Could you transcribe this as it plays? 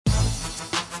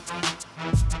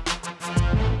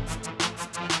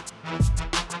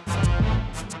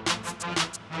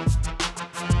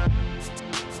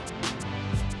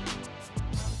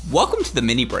Welcome to the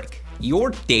Mini Break, your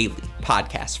daily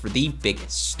podcast for the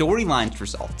biggest storylines,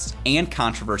 results, and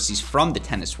controversies from the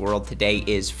tennis world. Today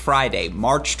is Friday,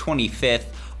 March 25th.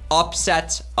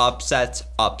 Upsets.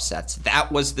 That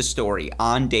was the story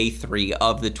on day 3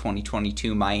 of the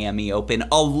 2022 Miami Open.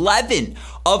 11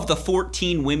 of the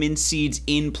 14 women's seeds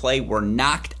in play were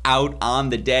knocked out on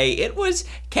the day. It was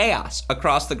chaos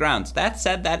across the grounds. That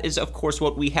said, that is, of course,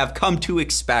 what we have come to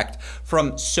expect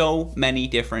from so many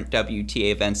different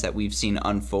WTA events that we've seen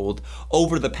unfold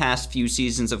over the past few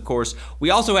seasons. Of course, we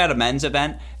also had a men's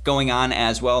event going on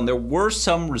as well, and there were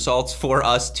some results for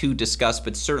us to discuss,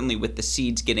 but certainly with the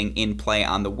seeds getting in play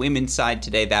on the women's side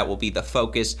today, that will be the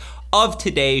focus of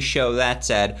today's show. That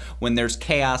said, when there's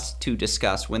chaos to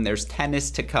discuss, when there's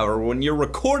tennis to cover, when you're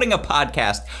recording a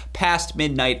podcast past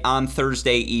midnight on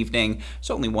Thursday evening, there's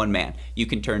only one man you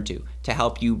can turn to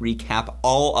help you recap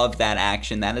all of that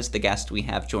action. That is the guest we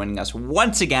have joining us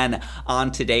once again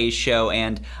on today's show,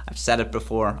 and I've said it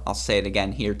before, I'll say it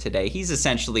again here today. He's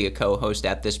essentially a co-host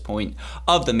at this point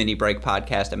of the Mini Break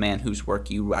podcast, a man whose work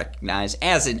you recognize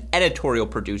as an editorial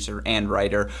producer and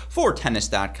writer for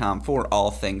Tennis.com, for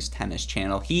all things Tennis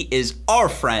Channel. He is our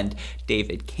friend,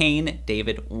 David Kane.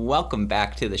 David, welcome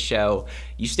back to the show.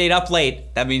 You stayed up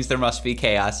late. That means there must be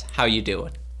chaos. How you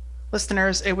doing?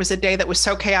 Listeners, it was a day that was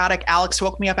so chaotic, Alex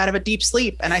woke me up out of a deep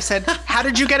sleep, and I said, how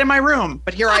did you get in my room?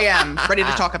 But here I am, ready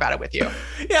to talk about it with you.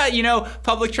 Yeah,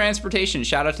 public transportation,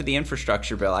 shout out to the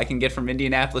infrastructure bill. I can get from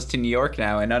Indianapolis to New York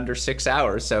now in under 6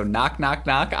 hours, so knock, knock,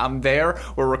 knock, I'm there.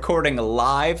 We're recording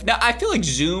live. Now, I feel like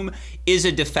Zoom is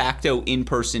a de facto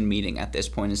in-person meeting at this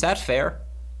point. Is that fair?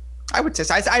 I would say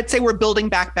so. I'd say we're building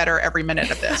back better every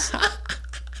minute of this.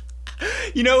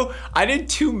 I did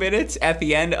 2 minutes at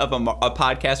the end of a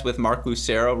podcast with Mark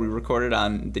Lucero. We recorded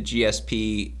on the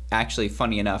GSP, actually,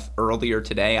 funny enough, earlier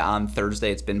today on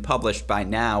Thursday. It's been published by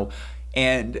now,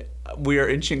 and we are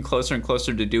inching closer and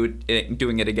closer to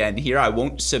doing it again here. I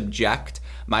won't subject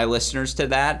my listeners to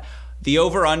that. The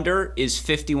over-under is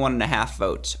 51.5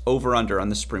 votes, over-under on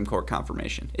the Supreme Court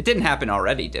confirmation. It didn't happen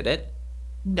already, did it?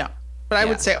 No, but I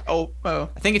would say, I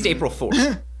think it's April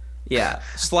 4th. Yeah,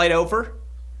 slight over?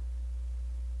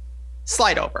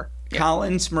 Slide over.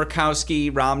 Collins,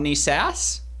 Murkowski, Romney,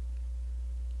 Sass?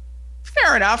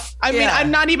 Fair enough. I mean,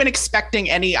 I'm not even expecting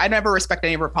any. I never respect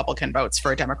any Republican votes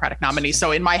for a Democratic nominee.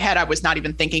 So in my head, I was not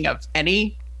even thinking of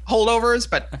any holdovers.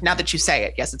 But now that you say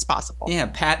it, yes, it's possible. Yeah,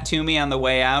 Pat Toomey on the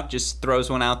way out just throws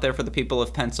one out there for the people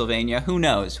of Pennsylvania. Who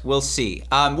knows? We'll see.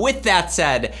 With that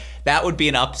said, that would be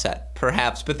an upset,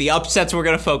 perhaps. But the upsets we're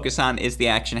going to focus on is the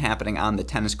action happening on the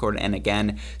tennis court. And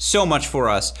again, so much for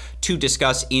us to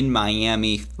discuss in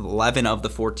Miami. 11 of the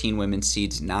 14 women's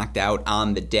seeds knocked out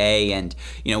on the day. And,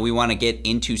 we want to get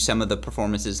into some of the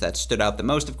performances that stood out the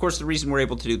most. Of course, the reason we're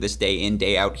able to do this day in,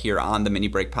 day out here on the Mini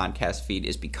Break podcast feed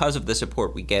is because of the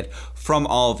support we get from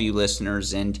all of you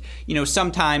listeners. And,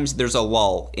 sometimes there's a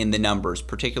lull in the numbers,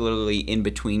 particularly in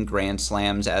between Grand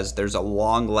Slams, as there's a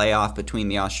long layoff between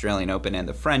the Australian Open and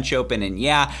the French Open. And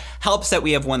helps that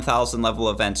we have 1,000 level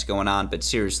events going on, but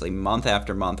seriously, month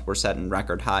after month, we're setting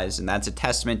record highs, and that's a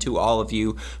testament to all of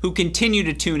you who continue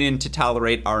to tune in to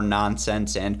tolerate our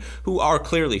nonsense and who are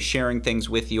clearly sharing things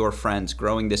with your friends,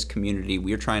 growing this community.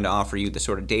 We're trying to offer you the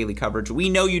sort of daily coverage we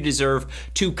know you deserve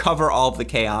to cover all of the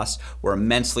chaos. We're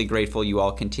immensely grateful you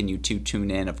all continue to tune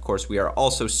in. Of course, we are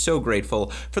also so grateful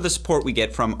for the support we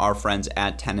get from our friends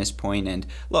at Tennis Point. And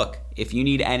look, if you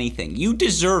need anything, you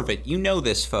deserve it. You know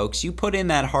this, folks. You put in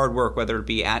that hard work, whether it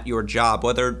be at your job,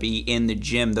 whether it be in the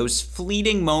gym, those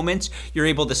fleeting moments you're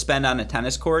able to spend on a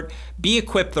tennis court, be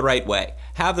equipped the right way.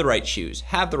 Have the right shoes,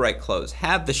 have the right clothes,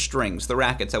 have the strings, the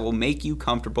rackets that will make you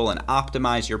comfortable and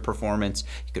optimize your performance.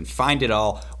 You can find it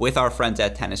all with our friends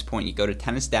at Tennis Point. You go to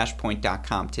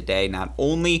tennis-point.com today. Not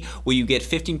only will you get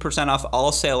 15% off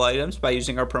all sale items by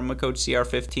using our promo code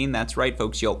CR15, that's right,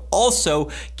 folks, you'll also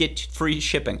get free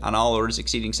shipping on all orders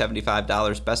exceeding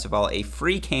 $75. Best of all, a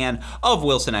free can of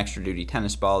Wilson Extra Duty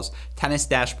tennis balls.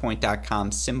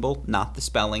 Tennis-point.com, symbol, not the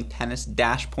spelling,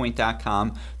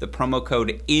 tennis-point.com. The promo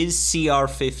code is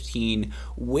CR15.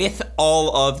 With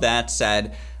all of that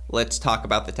said, let's talk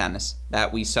about the tennis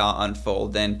that we saw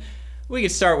unfold. And we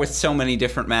could start with so many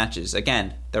different matches.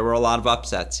 Again, there were a lot of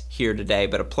upsets here today,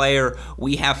 but a player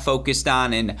we have focused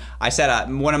on, and I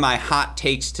said one of my hot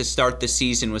takes to start the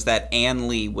season was that Ann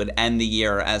Lee would end the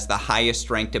year as the highest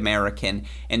ranked American,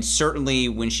 and certainly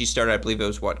when she started, I believe it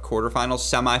was quarterfinals,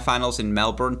 semifinals in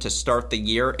Melbourne to start the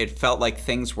year, it felt like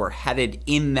things were headed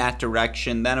in that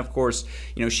direction. Then, of course,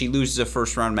 she loses a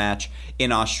first round match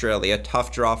in Australia,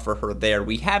 tough draw for her there.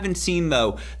 We haven't seen,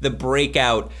 though, the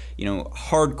breakout,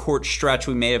 hard court stretch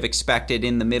we may have expected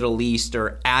in the Middle East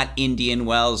or at Indian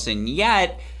Wells. And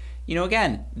yet,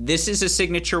 again, this is a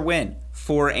signature win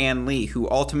for Ann Lee, who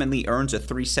ultimately earns a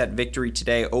 3-set victory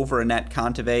today over Anett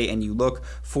Kontaveit. And you look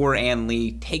for Ann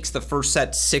Lee, takes the first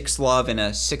set 6-love in a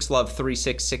 6-love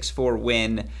 3-6, 6-4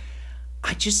 win.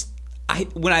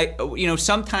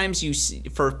 Sometimes you see,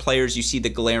 for players, you see the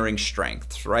glaring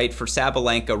strengths, right? For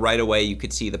Sabalenka, right away, you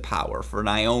could see the power. For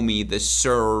Naomi, the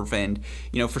serve. And,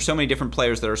 for so many different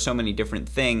players, there are so many different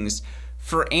things.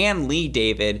 For Ann Lee,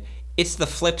 David, it's the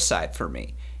flip side for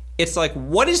me. It's like,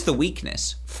 what is the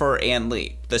weakness for Ann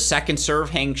Lee? The second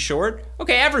serve hangs short?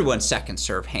 Okay, everyone's second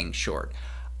serve hangs short.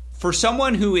 For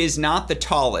someone who is not the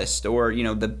tallest or,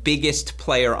 the biggest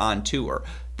player on tour,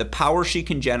 the power she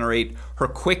can generate, her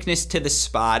quickness to the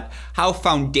spot, how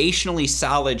foundationally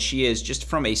solid she is just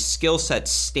from a skill set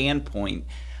standpoint.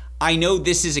 I know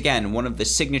this is, again, one of the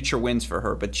signature wins for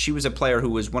her, but she was a player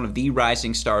who was one of the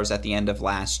rising stars at the end of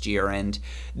last year, and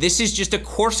this is just a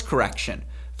course correction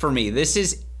for me. This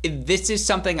is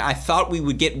something I thought we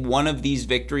would get one of these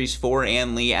victories for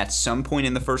Ann Lee at some point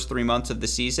in the first 3 months of the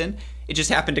season. It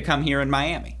just happened to come here in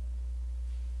Miami.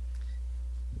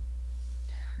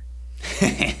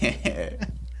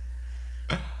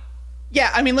 Yeah,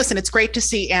 I mean, listen, it's great to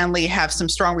see Ann Lee have some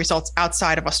strong results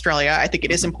outside of Australia. I think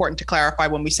it is important to clarify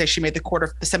when we say she made the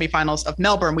semifinals of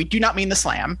Melbourne, we do not mean the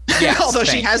Slam. Yes, although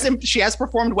she has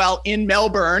performed well in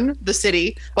Melbourne, the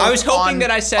city. I was hoping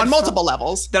that I said on multiple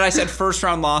levels. That I said first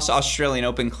round loss, Australian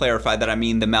Open, clarified that I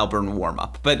mean the Melbourne warm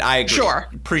up. But I agree. Sure,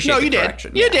 appreciate the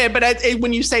correction. You did, but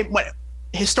when you say what.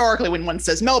 Historically, when one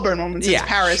says Melbourne, when one says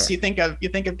Paris, sure. you think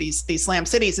of these slam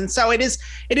cities, and so it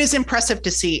is impressive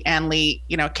to see Ann Lee,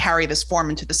 carry this form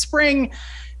into the spring.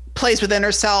 Plays within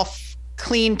herself,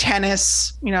 clean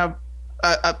tennis,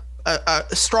 a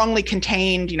strongly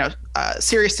contained,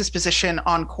 serious disposition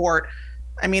on court.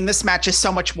 I mean, this match is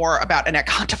so much more about Anett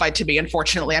Kontaveit to me.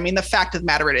 Unfortunately, I mean, the fact of the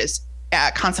matter is,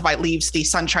 Kontaveit leaves the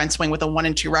Sunshine Swing with a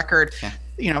 1-2 record.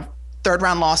 Yeah. Third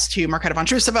round loss to Marketa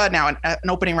Vondrousova, now an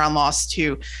opening round loss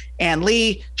to Ann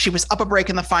Lee. She was up a break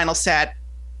in the final set.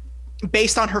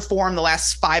 Based on her form the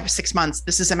last 5-6 months,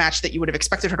 this is a match that you would have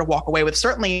expected her to walk away with.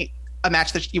 Certainly a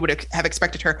match that you would have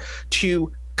expected her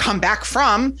to come back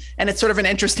from. And it's sort of an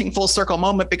interesting full circle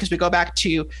moment because we go back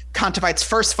to Kontaveit's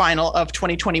first final of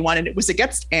 2021, and it was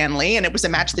against Ann Lee, and it was a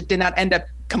match that did not end up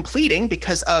completing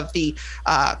because of the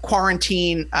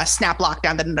quarantine snap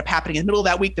lockdown that ended up happening in the middle of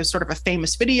that week. There's sort of a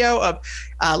famous video of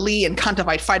Lee and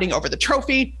Kontaveit fighting over the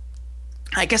trophy.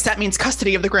 I guess that means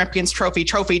custody of the Grampians Trophy.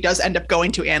 Trophy does end up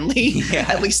going to Ann Lee,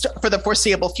 at least for the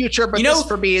foreseeable future. But this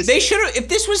for me is... They should have, if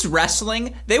this was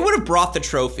wrestling, they would have brought the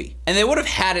trophy and they would have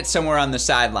had it somewhere on the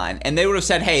sideline and they would have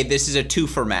said, hey, this is a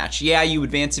 2-for match. Yeah, you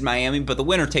advance in Miami, but the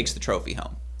winner takes the trophy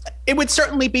home. It would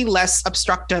certainly be less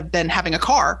obstructive than having a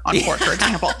car on court, for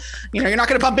example. You're not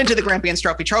going to bump into the Grampians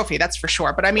Trophy, that's for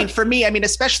sure. But I mean, for me,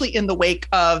 especially in the wake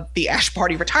of the Ash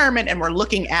Barty retirement, and we're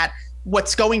looking at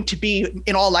what's going to be,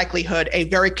 in all likelihood, a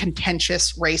very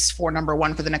contentious race for number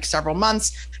one for the next several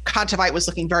months. Kontaveit was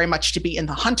looking very much to be in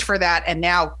the hunt for that, and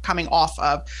now coming off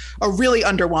of a really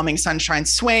underwhelming Sunshine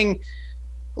Swing,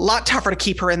 a lot tougher to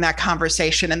keep her in that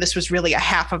conversation. And this was really a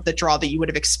half of the draw that you would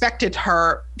have expected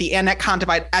her. The Anett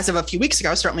Kontaveit, as of a few weeks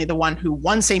ago, certainly the one who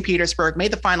won St. Petersburg,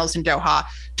 made the finals in Doha,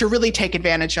 to really take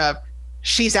advantage of.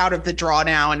 She's out of the draw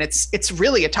now, and it's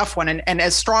really a tough one. And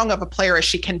as strong of a player as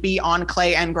she can be on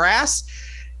clay and grass,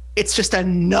 it's just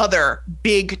another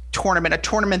big tournament, a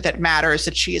tournament that matters,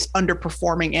 that she is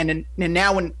underperforming in. And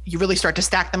now when you really start to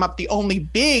stack them up, the only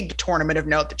big tournament of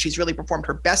note that she's really performed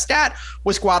her best at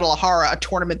was Guadalajara, a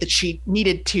tournament that she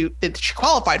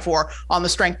qualified for on the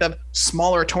strength of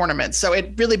smaller tournaments. So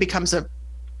it really becomes a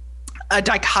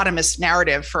dichotomous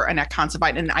narrative for Anett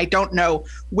Kontaveit, and I don't know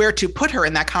where to put her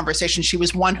in that conversation. She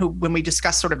was one who, when we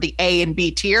discussed sort of the A and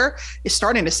B tier, is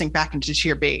starting to sink back into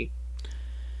tier B.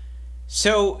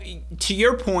 So, to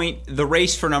your point, the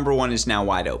race for number one is now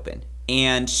wide open.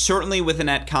 And certainly with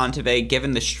Anett Kontaveit,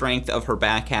 given the strength of her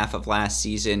back half of last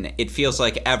season, it feels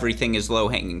like everything is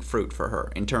low-hanging fruit for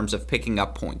her in terms of picking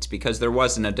up points, because there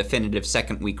wasn't a definitive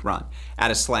second-week run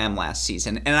at a slam last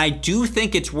season. And I do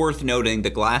think it's worth noting the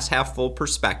glass-half-full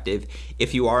perspective,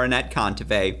 if you are Anett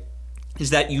Kontaveit,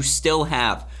 is that you still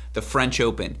have the French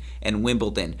Open and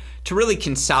Wimbledon to really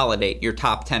consolidate your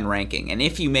top 10 ranking. And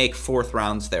if you make fourth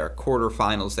rounds there,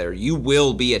 quarterfinals there, you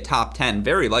will be a top 10,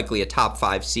 very likely a top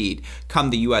 5 seed come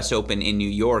the U.S. Open in New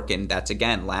York. And that's,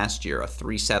 again, last year, a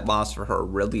 3-set loss for her, a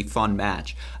really fun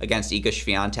match against Iga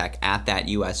Swiatek at that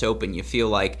U.S. Open. You feel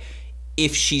like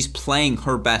if she's playing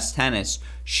her best tennis,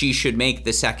 she should make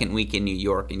the second week in New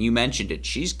York. And you mentioned it.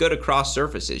 She's good across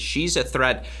surfaces. She's a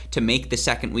threat to make the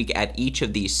second week at each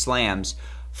of these slams.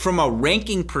 From a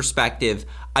ranking perspective,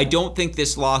 I don't think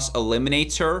this loss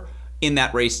eliminates her in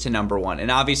that race to number one. And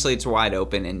obviously it's wide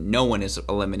open and no one is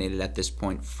eliminated at this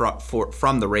point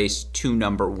from the race to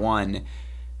number one.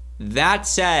 That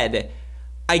said,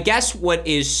 I guess what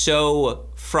is so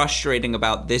frustrating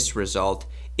about this result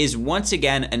is once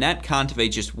again, Anett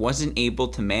Kontaveit just wasn't able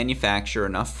to manufacture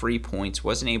enough free points,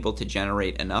 wasn't able to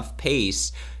generate enough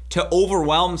pace to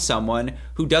overwhelm someone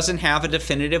who doesn't have a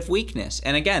definitive weakness.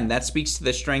 And again, that speaks to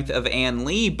the strength of Ann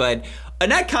Lee, but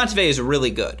Anett Kontaveit is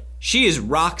really good. She is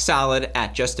rock solid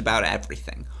at just about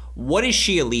everything. What is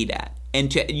she elite at? And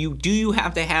do you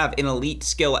have to have an elite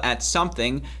skill at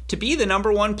something to be the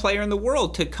number one player in the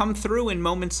world, to come through in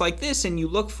moments like this? And you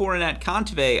look for Anett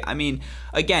Kontaveit. I mean,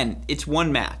 again, it's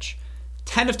one match.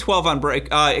 2 of 12 on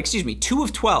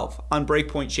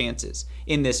breakpoint chances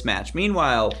in this match.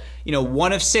 Meanwhile,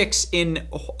 1 of 6 in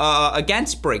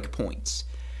against breakpoints.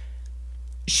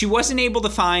 She wasn't able to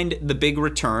find the big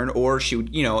return, or it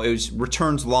was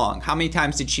returns long. How many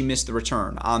times did she miss the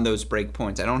return on those break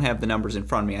points? I don't have the numbers in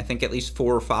front of me. I think at least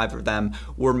 4 or 5 of them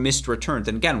were missed returns.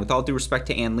 And again, with all due respect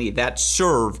to Ann Lee, that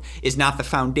serve is not the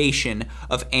foundation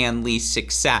of Ann Lee's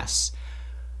success.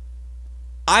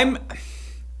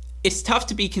 It's tough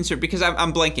to be concerned because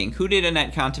I'm blanking. Who did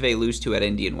Anett Kontaveit lose to at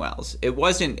Indian Wells? It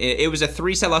was a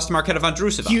 3-set loss to Marketa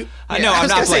Vondrousova. No, I'm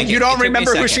not blanking. You don't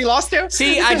remember who she lost to?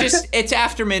 See, it's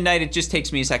after midnight. It just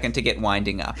takes me a second to get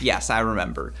winding up. Yes, I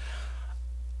remember.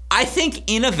 I think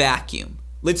in a vacuum,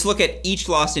 let's look at each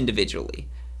loss individually.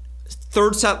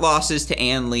 3rd set losses to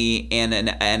Ann Lee and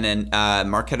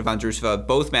Marketa Vondrousova,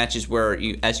 both matches where,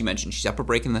 as you mentioned, she's upper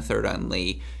break in the 3rd on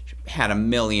Lee, had a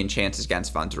million chances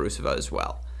against Vondrousova as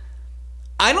well.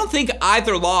 I don't think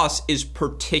either loss is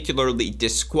particularly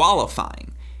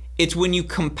disqualifying. It's when you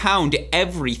compound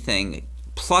everything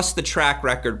plus the track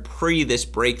record pre this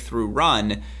breakthrough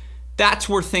run, that's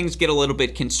where things get a little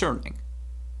bit concerning.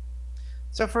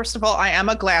 So first of all, I am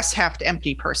a glass half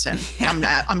empty person.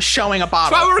 I'm showing a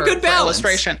bottle that's why we're a good balance.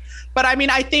 Illustration. But I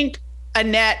mean, I think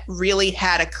Anett really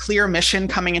had a clear mission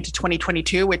coming into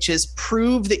 2022, which is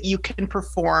prove that you can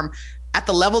perform at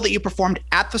the level that you performed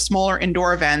at the smaller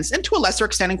indoor events, and to a lesser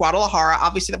extent in Guadalajara.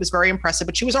 Obviously, that was very impressive,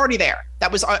 but she was already there.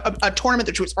 That was a tournament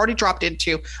that she was already dropped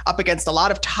into, up against a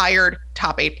lot of tired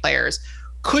top 8 players.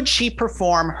 Could she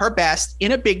perform her best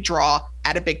in a big draw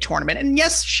at a big tournament? And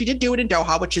yes, she did do it in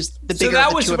Doha, which is the bigger of the two events. So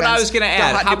that was what I was going to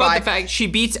add. How about the fact she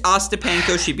beats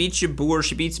Ostapenko, she beats Jabeur,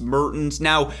 she beats Mertens.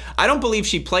 Now, I don't believe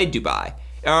she played Dubai.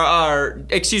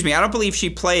 Excuse me, I don't believe she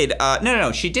played.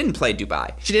 No, she didn't play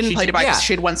Dubai. She didn't play Dubai because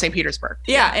she had won St. Petersburg.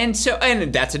 Yeah, and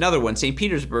that's another one. St.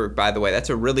 Petersburg, by the way, that's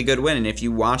a really good win. And if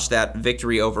you watch that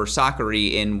victory over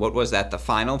Sakari in, what was that, the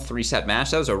final 3-set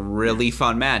match, that was a really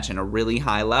fun match and a really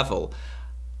high level.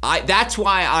 That's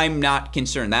why I'm not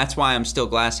concerned. That's why I'm still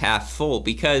glass half full,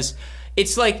 because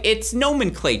it's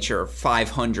nomenclature,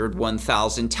 500,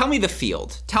 1,000. Tell me the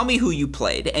field. Tell me who you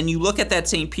played. And you look at that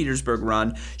St. Petersburg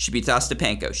run, she beats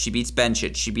Ostapenko, she beats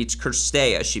Bencic, she beats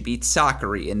Kirstea, she beats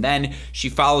Sakari, and then she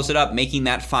follows it up making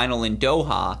that final in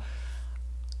Doha.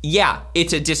 Yeah,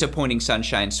 it's a disappointing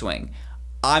sunshine swing.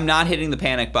 I'm not hitting the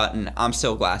panic button. I'm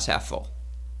still glass half full.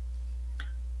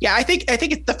 Yeah, I think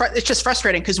it's just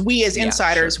frustrating because we as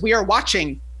insiders, we are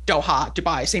watching Doha,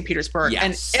 Dubai, St. Petersburg,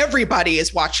 and everybody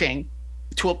is watching.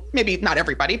 Maybe not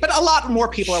everybody, but a lot more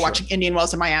people are watching Indian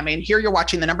Wells in Miami. And here you're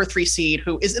watching the number 3 seed,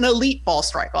 who is an elite ball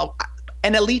striker. Well,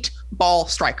 an elite ball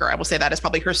striker. I will say that is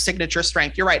probably her signature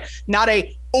strength. You're right. Not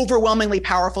a overwhelmingly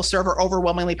powerful server,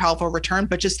 overwhelmingly powerful return,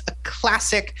 but just a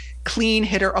classic clean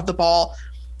hitter of the ball.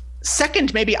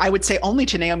 Second, maybe I would say only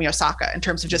to Naomi Osaka in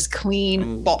terms of just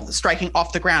clean ball striking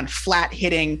off the ground, flat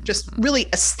hitting, just really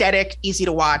aesthetic, easy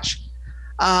to watch.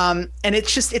 And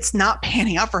it's not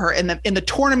panning out for her in the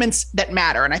tournaments that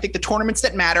matter. And I think the tournaments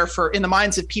that matter in the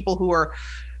minds of people who are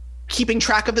keeping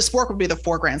track of the sport would be the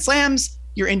 4 Grand Slams,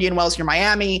 your Indian Wells, your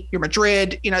Miami, your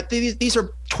Madrid. These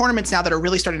are tournaments now that are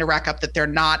really starting to rack up that they're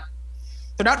not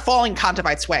falling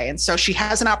Kontaveit's way. And so she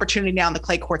has an opportunity now in the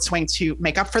clay court swing to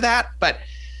make up for that. But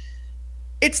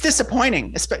it's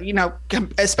disappointing,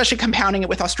 especially compounding it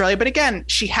with Australia. But again,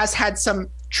 she has had some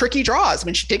tricky draws. I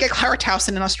mean, she did get Clara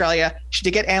Towson in Australia. She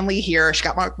did get Ann Lee here. She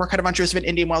got Marketa Vondrousova in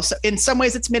Indian Wells. So in some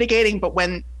ways, it's mitigating. But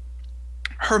when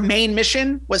her main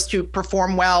mission was to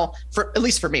perform well, at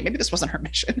least for me, maybe this wasn't her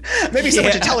mission. Maybe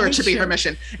someone should tell her it should be her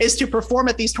mission, is to perform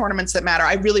at these tournaments that matter.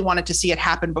 I really wanted to see it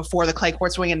happen before the clay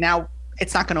court swing, and now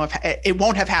it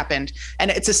won't have happened. And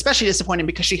it's especially disappointing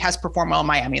because she has performed well in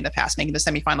Miami in the past, making the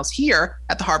semifinals here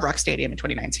at the Hard Rock Stadium in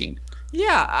 2019.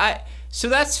 Yeah, so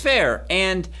that's fair.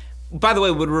 And By the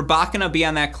way, would Rybakina be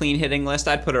on that clean hitting list?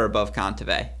 I'd put her above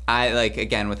Kontaveit.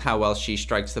 Again, with how well she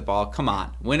strikes the ball. Come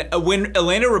on. When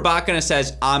Elena Rybakina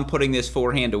says, I'm putting this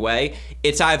forehand away,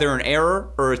 it's either an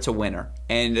error or it's a winner.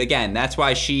 And again, that's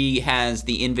why she has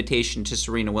the invitation to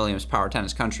Serena Williams Power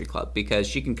Tennis Country Club, because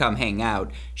she can come hang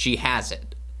out. She has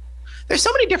it. There's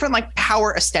so many different like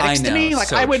power aesthetics to me. Like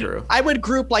so I would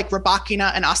group like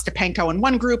Rybakina and Ostapenko in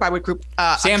one group. I would group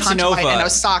Samsonova and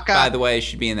Osaka. By the way,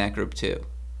 should be in that group too.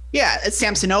 Yeah, it's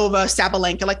Samsonova,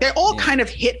 Sabalenka. Like they all kind of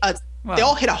hit they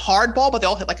all hit a hard ball, but they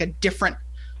all hit like a different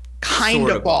kind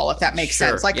of ball, if that makes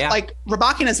sense. Like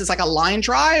Rybakina's is like a line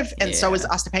drive, and so is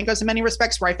Ostapenko's in many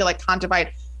respects. Where I feel like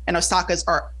Kontaveit and Osaka's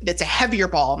it's a heavier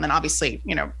ball, and then obviously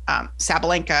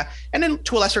Sabalenka, and then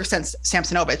to a lesser extent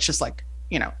Samsonova. It's just like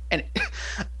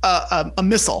a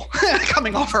missile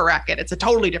coming off her racket. It's a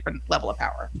totally different level of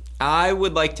power. I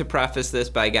would like to preface this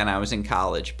by, again, I was in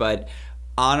college, but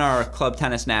on our club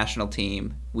tennis national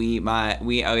team, we had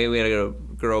a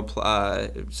girl,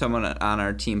 someone on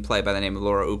our team play by the name of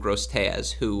Laura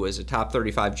Ucros-Tejas, who was a top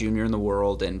 35 junior in the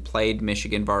world and played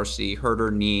Michigan varsity, hurt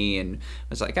her knee, and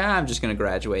was like, I'm just going to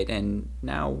graduate, and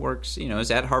now works, is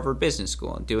at Harvard Business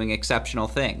School and doing exceptional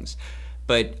things.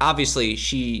 But obviously,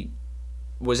 she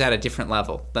was at a different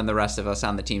level than the rest of us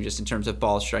on the team, just in terms of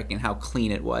ball striking and how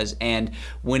clean it was. And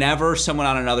whenever someone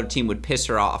on another team would piss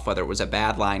her off, whether it was a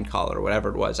bad line call or whatever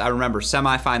it was, I remember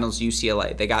semifinals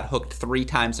UCLA, they got hooked 3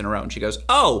 times in a row, and she goes,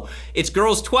 oh, it's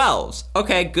girls 12s.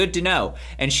 Okay, good to know.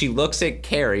 And she looks at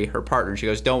Carrie, her partner, and she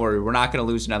goes, don't worry, we're not going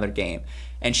to lose another game.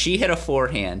 And she hit a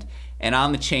forehand, and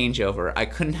on the changeover, I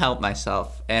couldn't help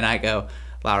myself, and I go,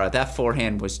 Laura, that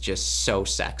forehand was just so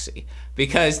sexy.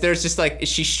 Because there's just like,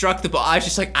 she struck the ball. I was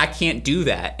just like, I can't do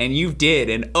that. And you did.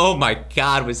 And oh my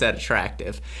God, was that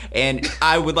attractive. And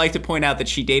I would like to point out that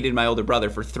she dated my older brother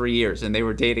for 3 years, and they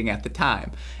were dating at the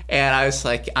time. And I was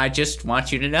like, I just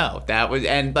want you to know that was,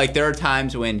 and like there are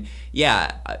times when,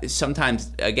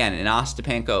 sometimes, again, an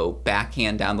Ostapenko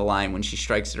backhand down the line when she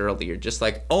strikes it early, you're just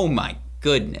like, oh my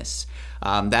goodness.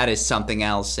 That is something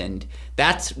else, and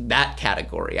that's that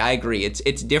category. I agree.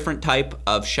 It's different type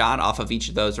of shot off of each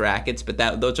of those rackets, but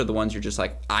those are the ones you're just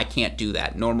like, I can't do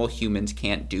that. Normal humans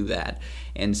can't do that.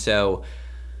 And so,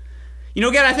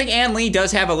 again, I think Ann Lee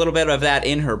does have a little bit of that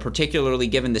in her, particularly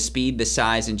given the speed, the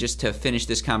size, and just to finish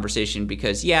this conversation,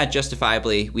 because,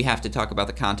 justifiably, we have to talk about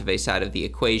the Kontaveit side of the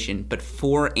equation, but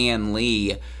for Ann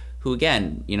Lee, who,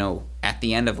 again, at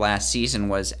the end of last season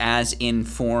was as in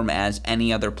form as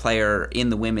any other player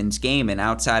in the women's game, and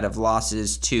outside of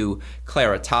losses to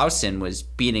Clara Tauson was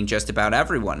beating just about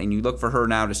everyone. And you look for her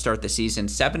now to start the season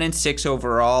 7-6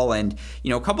 overall, and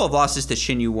a couple of losses to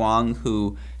Xinyu Wang,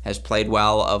 who has played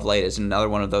well of late, is another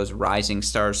one of those rising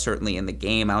stars certainly in the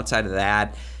game. Outside of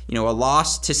that, a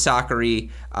loss to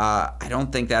Sakkari, I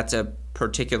don't think that's a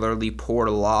particularly poor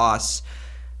loss.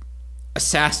 A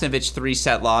Sasnovich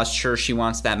 3-set loss, sure, she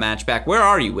wants that match back. Where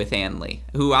are you with Ann Lee,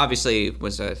 who obviously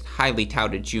was a highly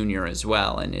touted junior as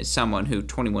well, and is someone who,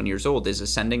 21 years old, is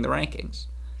ascending the rankings?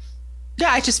 Yeah,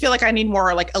 I just feel like I need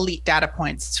more like elite data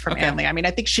points from Ann Lee. I mean,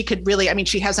 I think she could really,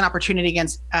 she has an opportunity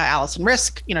against Allison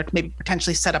Risk, to maybe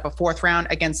potentially set up a 4th round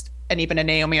against even a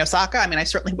Naomi Osaka. I mean, I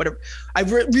certainly would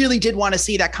have, really did want to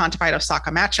see that Kontaveit Osaka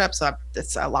matchup. So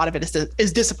it's a lot of it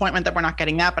is disappointment that we're not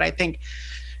getting that. But I think,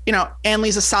 Ann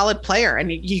Lee's a solid player,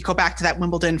 and you go back to that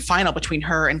Wimbledon final between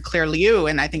her and Claire Liu,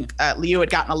 and I think Liu had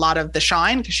gotten a lot of the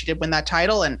shine because she did win that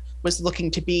title and was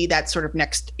looking to be that sort of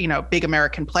next, big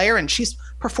American player, and she's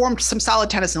performed some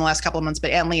solid tennis in the last couple of months, but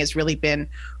Ann Lee has really been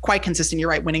quite consistent. You're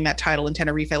right, winning that title in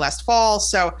Tenerife last fall.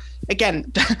 So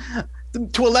again,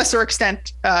 to a lesser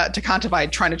extent, to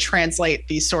Kontaveit, trying to translate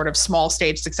these sort of small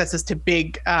stage successes to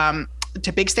big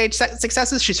stage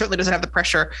successes. She certainly doesn't have the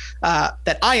pressure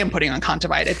that I am putting on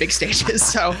Kontaveit at big stages.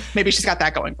 So maybe she's got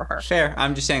that going for her. Fair.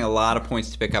 I'm just saying a lot of points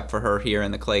to pick up for her here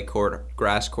in the clay court,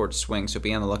 grass court swing. So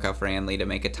be on the lookout for Ann Lee to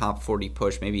make a top 40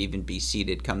 push, maybe even be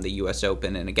seeded come the U.S.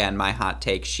 Open. And again, my hot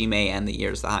take, she may end the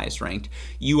year as the highest ranked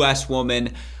U.S.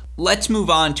 woman. Let's move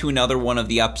on to another one of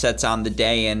the upsets on the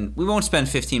day, and we won't spend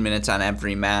 15 minutes on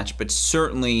every match, but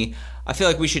certainly I feel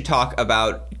like we should talk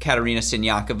about Katerina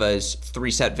Siniakova's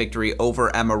 3-set victory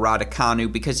over Emma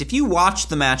Raducanu, because if you watch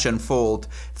the match unfold,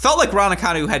 it felt like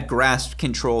Raducanu had grasped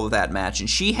control of that match, and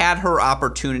she had her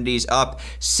opportunities up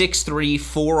 6-3,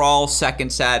 4-all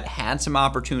second set, had some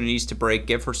opportunities to break,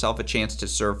 give herself a chance to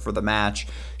serve for the match.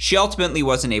 She ultimately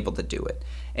wasn't able to do it.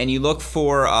 And you look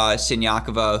for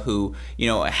Siniakova, who,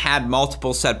 had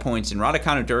multiple set points, and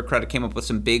Raducanu, to her credit, came up with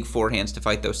some big forehands to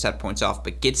fight those set points off,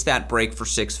 but gets that break for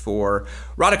 6-4.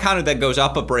 Raducanu then goes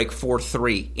up a break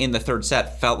 4-3 in the third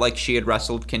set. Felt like she had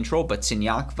wrestled control, but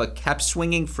Siniakova kept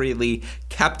swinging freely,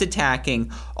 kept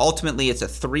attacking. Ultimately, it's a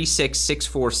 3-6,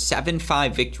 6-4,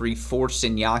 7-5 victory for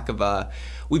Siniakova.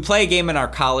 We play a game in our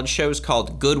college shows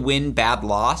called Good Win, Bad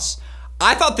Loss.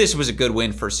 I thought this was a good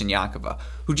win for Siniakova,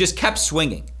 who just kept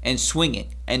swinging and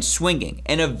swinging and swinging,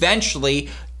 and eventually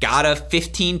got a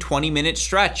 15, 20-minute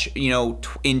stretch,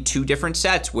 in two different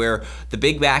sets where the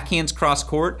big backhands cross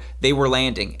court, they were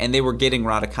landing and they were getting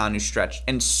Raducanu stretched.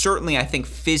 And certainly I think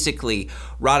physically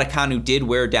Raducanu did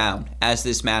wear down as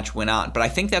this match went on. But I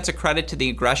think that's a credit to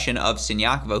the aggression of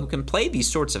Siniakova, who can play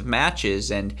these sorts of matches.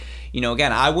 And,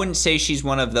 again, I wouldn't say she's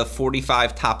one of the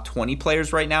 45 top 20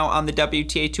 players right now on the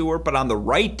WTA Tour, but on the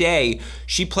right day,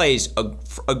 she plays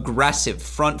aggressive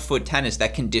front foot tennis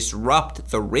that can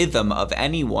disrupt the rhythm of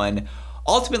anyone.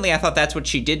 Ultimately, I thought that's what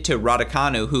she did to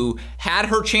Raducanu, who had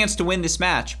her chance to win this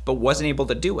match, but wasn't able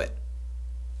to do it.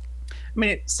 I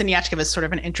mean, Siniakova is sort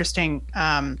of an interesting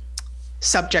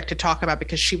subject to talk about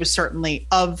because she was certainly,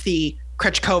 of the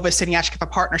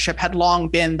Krejcikova-Siniakova partnership, had long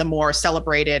been the more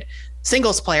celebrated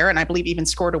singles player, and I believe even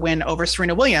scored a win over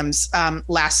Serena Williams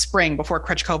last spring before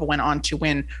Krejcikova went on to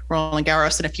win Roland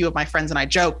Garros. And a few of my friends and I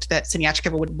joked that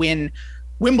Siniakova would win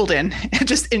Wimbledon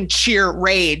just in sheer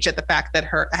rage at the fact that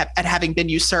at having been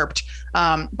usurped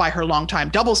by her longtime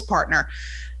doubles partner.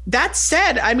 That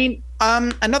said, I mean,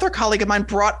 another colleague of mine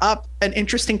brought up an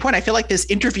interesting point. I feel like this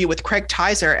interview with Craig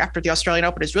Tyser after the Australian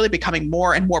Open is really becoming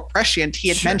more and more prescient. He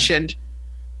had mentioned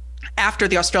after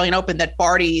the Australian Open that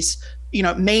Barty's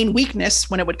main weakness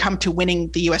when it would come to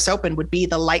winning the US Open would be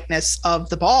the lightness of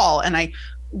the ball. And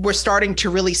we're starting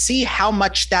to really see how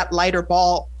much that lighter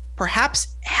ball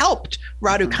perhaps helped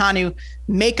Raducanu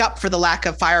make up for the lack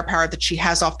of firepower that she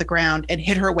has off the ground and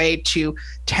hit her way to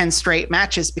 10 straight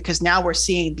matches, because now we're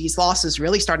seeing these losses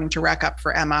really starting to rack up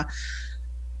for Emma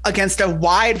against a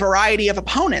wide variety of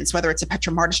opponents, whether it's a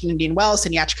Petra Martic in Indian Wells,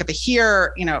 Siniakova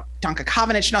here, Danka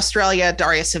Kovanic in Australia,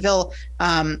 Daria Seville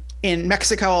in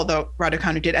Mexico, although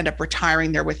Raducanu did end up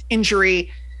retiring there with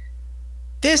injury.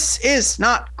 This is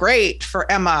not great for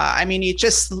Emma. I mean,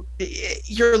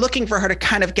 you're looking for her to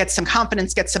kind of get some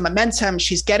confidence, get some momentum.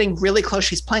 She's getting really close.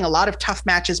 She's playing a lot of tough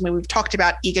matches. I mean, we've talked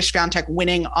about Iga Swiatek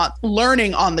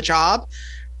learning on the job.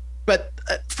 But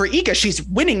for Iga, she's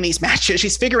winning these matches.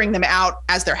 She's figuring them out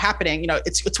as they're happening.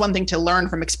 It's one thing to learn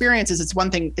from experiences. It's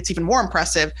one thing, it's even more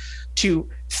impressive to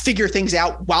figure things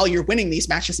out while you're winning these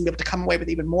matches and be able to come away with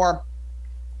even more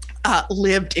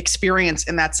lived experience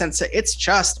in that sense. It's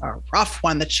just a rough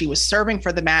one that she was serving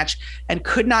for the match and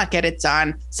could not get it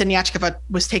done. Siniakova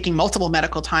was taking multiple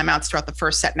medical timeouts throughout the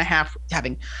first set and a half,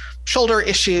 having shoulder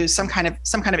issues, some kind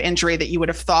of injury that you would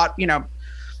have thought,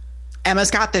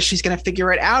 Emma's got this, she's going to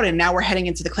figure it out. And now we're heading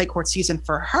into the clay court season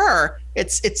for her.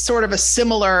 It's sort of a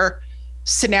similar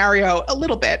scenario, a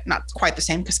little bit, not quite the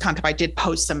same, because Kontaveit did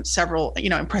post several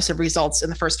impressive results in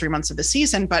the first 3 months of the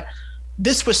season, but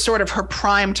this was sort of her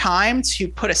prime time to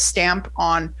put a stamp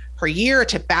on her year,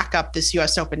 to back up this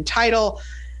US Open title.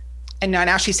 And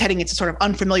now she's heading into sort of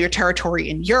unfamiliar territory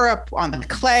in Europe on the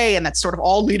clay. And that's sort of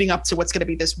all leading up to what's going to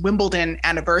be this Wimbledon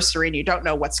anniversary. And you don't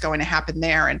know what's going to happen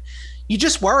there. And you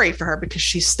just worry for her because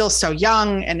she's still so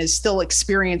young and is still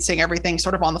experiencing everything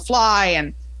sort of on the fly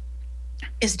and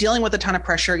is dealing with a ton of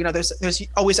pressure. There's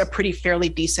always a fairly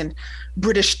decent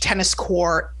British tennis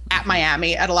court at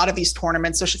Miami at a lot of these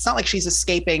tournaments. So it's not like she's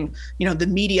escaping, the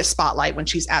media spotlight when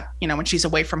she's when she's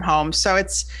away from home. So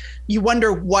you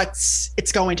wonder what's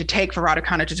it's going to take for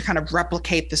Raducanu to kind of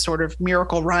replicate this sort of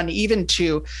miracle run, even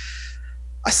to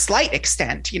a slight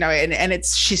extent, and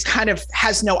she's kind of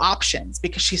has no options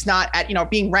because she's not at,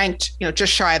 being ranked,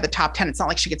 just shy of the top 10. It's not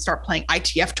like she could start playing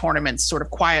ITF tournaments sort of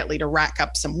quietly to rack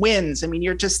up some wins. I mean,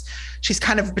 she's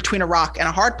kind of between a rock and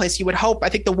a hard place. You would hope, I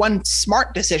think the one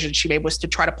smart decision she made was to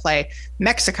try to play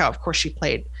Mexico. Of course,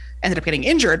 ended up getting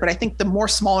injured, but I think the more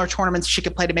smaller tournaments she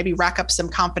could play to maybe rack up some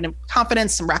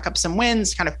confidence, some rack up some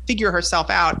wins, kind of figure herself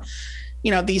out.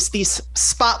 These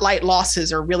spotlight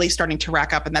losses are really starting to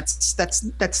rack up, and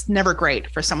that's never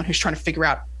great for someone who's trying to figure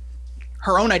out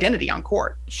her own identity on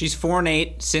court. She's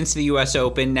 4-8 since the U.S.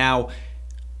 Open. Now,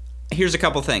 here's a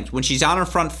couple things. When she's on her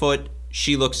front foot,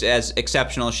 she looks as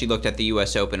exceptional as she looked at the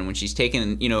U.S. Open. When she's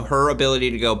taken, her ability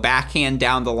to go backhand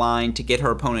down the line to get her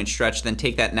opponent stretched, then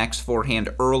take that next forehand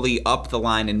early up the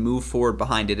line and move forward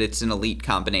behind it, it's an elite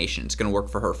combination. It's going to work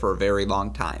for her for a very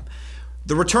long time.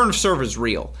 The return of serve is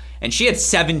real, and she had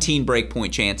 17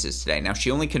 breakpoint chances today. Now, she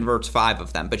only converts 5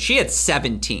 of them, but she had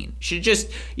 17. She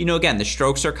just, again, the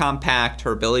strokes are compact,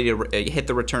 her ability to hit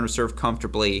the return of serve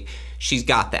comfortably, she's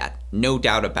got that, no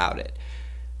doubt about it.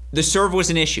 the serve was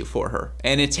an issue for her,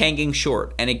 and it's hanging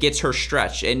short, and it gets her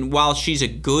stretched. And while she's a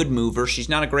good mover, she's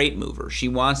not a great mover. She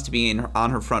wants to be on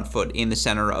her front foot in the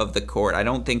center of the court. I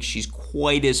don't think she's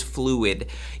quite as fluid,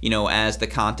 as the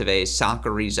Kontaveis,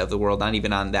 Sakharis of the world, not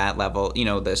even on that level, the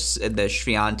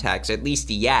Swiatek's, at least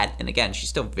yet. And again, she's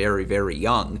still very, very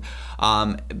young.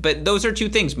 But those are two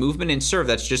things, movement and serve,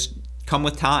 that's just come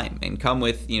with time and come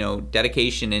with,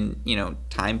 dedication and,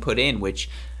 time put in, which...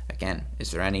 Again,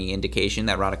 is there any indication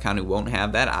that Raducanu won't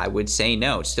have that? I would say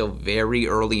no. It's still very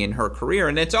early in her career,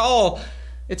 and it's all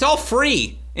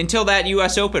free until that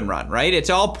U.S. Open run, right? It's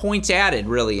all points added,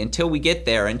 really, until we get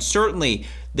there. And certainly,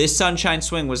 this Sunshine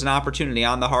Swing was an opportunity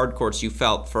on the hard courts, you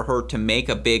felt, for her to make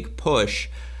a big push.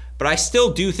 But I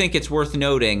still do think it's worth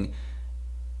noting,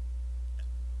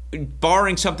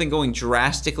 barring something going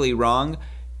drastically wrong,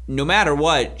 no matter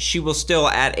what, she will still,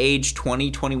 at age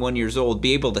 20, 21 years old,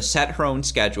 be able to set her own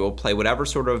schedule, play whatever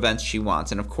sort of events she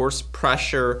wants. And of course,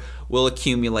 pressure will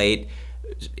accumulate.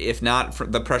 If not for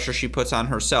the pressure she puts on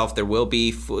herself, there will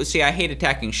be... See, I hate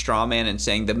attacking strawman and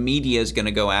saying the media is going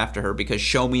to go after her, because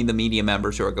show me the media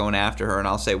members who are going after her, and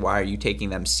I'll say, why are you taking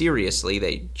them seriously?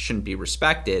 They shouldn't be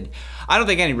respected. I don't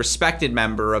think any respected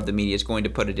member of the media is going to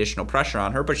put additional pressure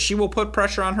on her, but she will put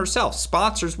pressure on herself.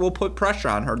 Sponsors will put pressure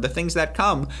on her. The things that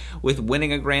come with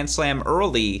winning a Grand Slam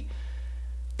early.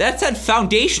 That said,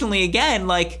 foundationally, again,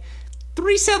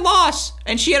 3-set loss,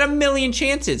 and she had a million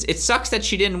chances. It sucks that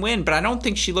she didn't win, but I don't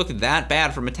think she looked that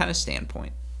bad from a tennis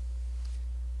standpoint.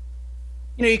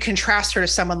 You contrast her to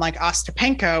someone like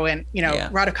Ostapenko, and,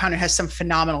 Raducanu has some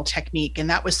phenomenal technique, and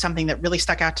that was something that really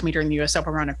stuck out to me during the U.S.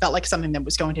 Open run. It felt like something that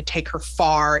was going to take her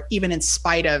far, even in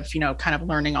spite of, kind of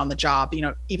learning on the job,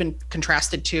 even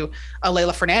contrasted to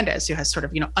Leylah Fernandez, who has sort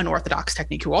of, unorthodox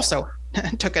technique, who also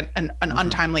took an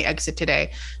untimely exit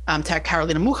today to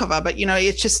Karolina Muchova. But,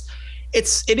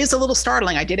 it is a little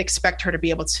startling. I did expect her to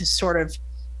be able to sort of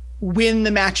win the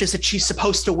matches that she's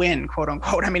supposed to win, quote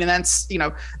unquote. I mean, and that's,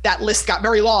 that list got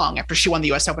very long after she won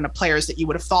the US Open of players that you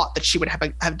would have thought that she would have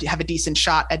a decent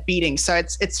shot at beating. So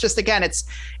it's just, again, it's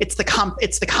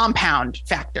the compound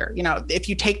factor. If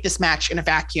you take this match in a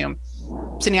vacuum,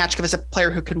 Siniachkova is a player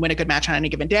who can win a good match on any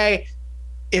given day.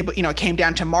 It came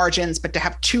down to margins, but to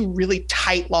have two really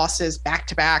tight losses back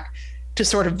to back to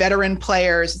sort of veteran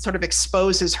players, it sort of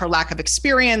exposes her lack of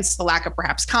experience, the lack of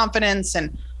perhaps confidence.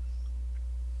 And,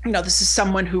 this is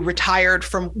someone who retired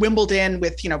from Wimbledon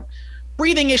with,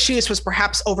 breathing issues, was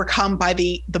perhaps overcome by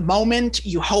the moment.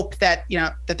 You hope that,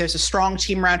 that there's a strong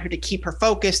team around her to keep her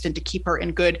focused and to keep her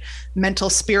in good mental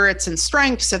spirits and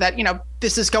strength, so that,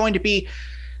 this is going to be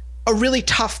a really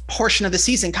tough portion of the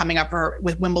season coming up for her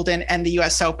with Wimbledon and the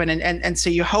US Open. And so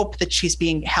you hope that she's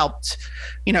being helped,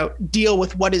 deal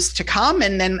with what is to come.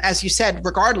 And then, as you said,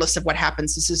 regardless of what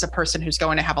happens, this is a person who's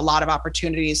going to have a lot of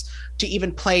opportunities to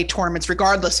even play tournaments,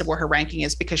 regardless of where her ranking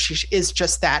is, because she is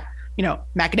just that,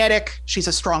 magnetic. She's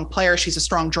a strong player. She's a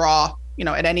strong draw,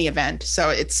 at any event.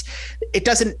 So it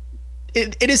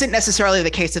isn't necessarily the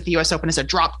case that the US Open is a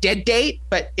drop dead date,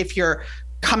 but if you're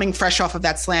coming fresh off of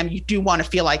that slam, you do want to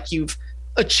feel like you've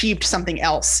achieved something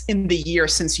else in the year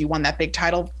since you won that big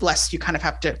title, lest you kind of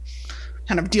have to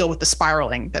deal with the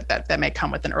spiraling that may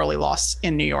come with an early loss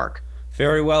in New York.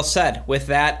 Very well said. With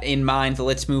that in mind,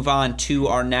 let's move on to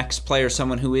our next player,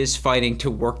 someone who is fighting to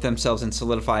work themselves and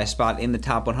solidify a spot in the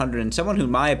top 100, and someone who,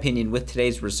 in my opinion, with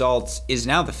today's results, is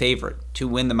now the favorite to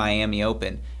win the Miami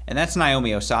Open, and that's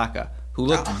Naomi Osaka, who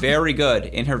looked very good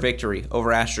in her victory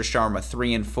over Astra Sharma,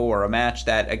 3-4, a match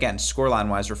that, again,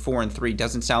 scoreline-wise, or 4-3,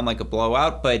 doesn't sound like a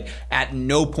blowout, but at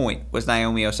no point was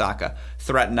Naomi Osaka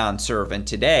threatened on serve. And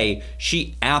today,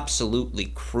 she absolutely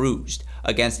cruised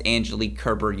against Angelique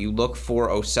Kerber. You look for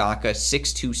Osaka,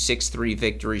 6-2, 6-3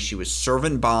 victory. She was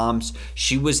serving bombs.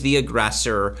 She was the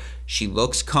aggressor. She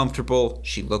looks comfortable.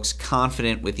 She looks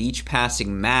confident with each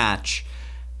passing match.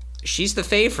 She's the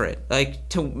favorite,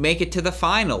 to make it to the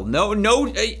final.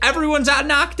 No, everyone's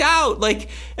knocked out.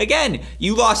 Again,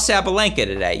 you lost Sabalenka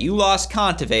today. You lost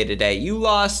Kontaveit today. You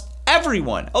lost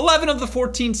everyone. 11 of the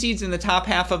 14 seeds in the top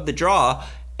half of the draw.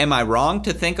 Am I wrong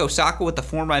to think Osaka, with the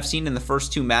form I've seen in the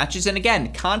first two matches? And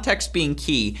again, context being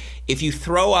key, if you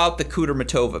throw out the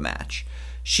Kudermetova match,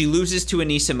 she loses to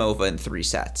Anisimova in 3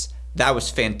 sets. That was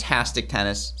fantastic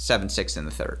tennis, 7-6 in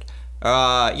the third.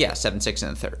 7-6 in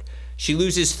the third. She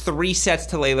loses 3 sets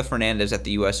to Leylah Fernandez at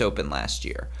the U.S. Open last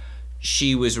year.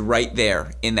 She was right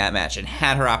there in that match and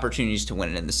had her opportunities to win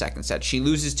it in the second set. She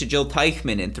loses to Jill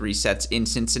Teichmann in 3 sets in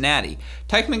Cincinnati.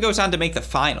 Teichmann goes on to make the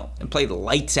final and play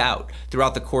lights out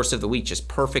throughout the course of the week, just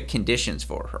perfect conditions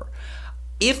for her.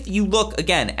 If you look,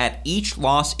 again, at each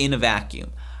loss in a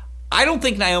vacuum, I don't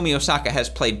think Naomi Osaka has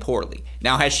played poorly.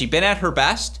 Now, has she been at her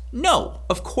best? No.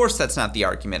 Of course that's not the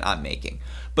argument I'm making.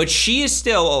 But she is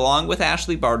still, along with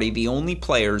Ashley Barty, the only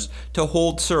players to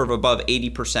hold serve above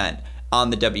 80% on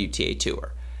the WTA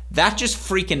Tour. That just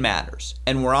freaking matters.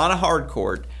 And we're on a hard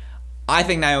court. I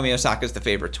think Naomi Osaka is the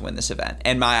favorite to win this event.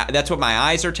 And that's what my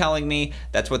eyes are telling me.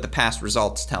 That's what the past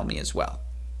results tell me as well.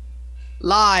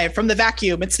 Live from the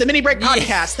vacuum. It's the Mini Break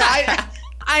podcast.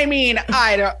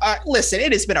 Listen,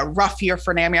 it has been a rough year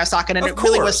for Naomi Osaka, and it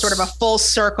really was sort of a full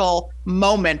circle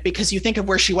moment, because you think of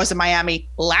where she was in Miami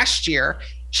last year.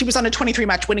 She was on a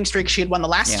 23-match winning streak. She had won the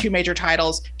last two major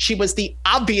titles. She was the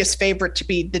obvious favorite to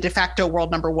be the de facto world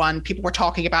number one. People were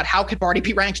talking about how could Barty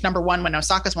be ranked number one when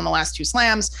Osaka's won the last two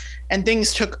slams, and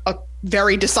things took a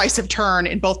very decisive turn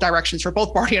in both directions for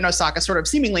both Barty and Osaka, sort of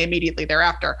seemingly immediately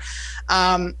thereafter.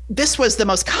 This was the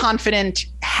most confident,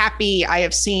 happy I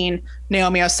have seen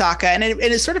Naomi Osaka, and it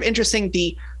is sort of interesting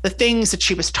the things that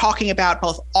she was talking about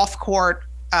both off court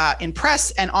in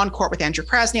press and on court with Andrew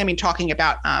Krasny. I mean, talking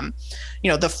about the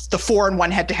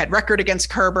 4-1 head-to-head record against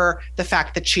Kerber, the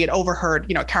fact that she had overheard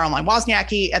Caroline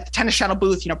Wozniacki at the Tennis Channel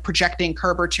booth projecting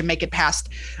Kerber to make it past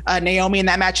Naomi in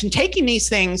that match, and taking these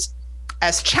things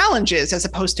as challenges as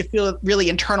opposed to really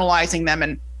internalizing them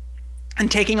and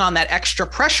taking on that extra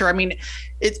pressure. I mean,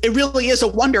 it really is a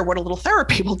wonder what a little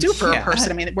therapy will do for a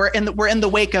person. I mean, we're in the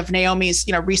wake of Naomi's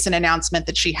recent announcement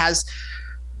that she has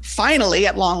finally,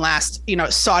 at long last,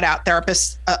 sought out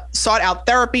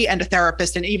therapy and a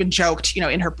therapist, and even joked,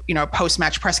 in her,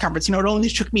 post-match press conference, it only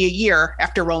took me a year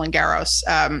after Roland Garros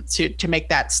to make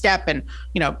that step. And,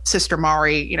 Sister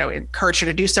Mari, encouraged her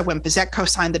to do so when Bizet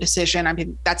co-signed the decision. I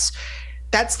mean, that's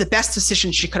the best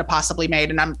decision she could have possibly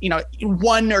made. And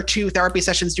 1 or 2 therapy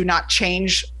sessions do not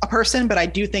change a person, but I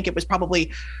do think it was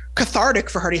probably cathartic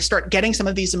for her to start getting some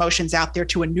of these emotions out there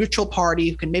to a neutral party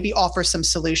who can maybe offer some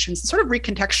solutions and sort of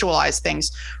recontextualize things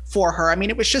for her. I mean,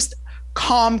 it was just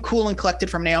calm, cool, and collected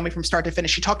from Naomi from start to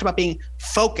finish. She talked about being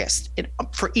focused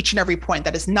for each and every point.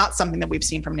 That is not something that we've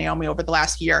seen from Naomi over the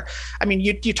last year. I mean,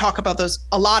 you talk about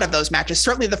a lot of those matches,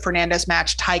 certainly the Fernandez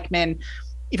match, Teichmann,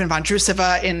 even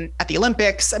Vondrousova at the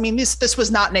Olympics. I mean, this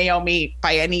was not Naomi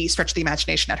by any stretch of the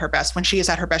imagination at her best. When she is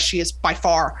at her best, she is by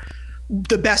far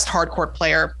the best hardcourt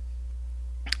player,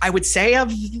 I would say,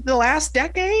 of the last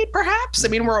decade, perhaps. I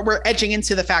mean, we're edging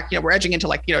into the fact, we're edging into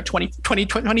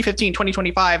 2015,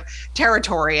 2025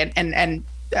 territory. And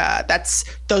that's,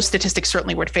 those statistics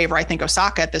certainly would favor, I think,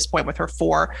 Osaka at this point with her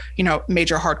 4,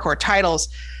 major hardcourt titles.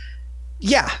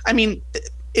 Yeah. I mean,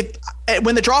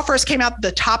 when the draw first came out,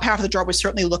 the top half of the draw was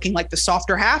certainly looking like the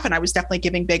softer half, and I was definitely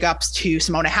giving big ups to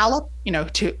Simona Halep,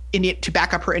 to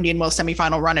back up her Indian Wells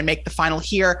semifinal run and make the final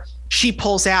here. She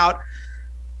pulls out,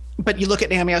 but you look at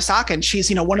Naomi Osaka, and she's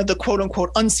one of the quote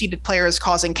unquote unseeded players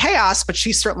causing chaos, but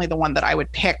she's certainly the one that I would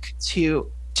pick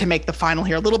to make the final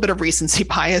here. A little bit of recency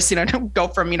bias, to go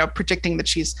from predicting that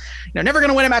she's never going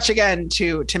to win a match again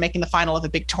to making the final of a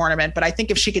big tournament. But I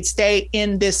think if she could stay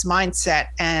in this mindset,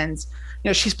 and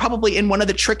she's probably in one of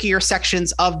the trickier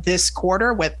sections of this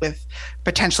quarter with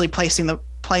potentially playing the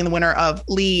winner of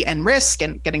Lee and Risk,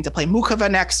 and getting to play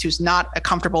Mukova next, who's not a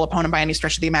comfortable opponent by any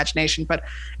stretch of the imagination. But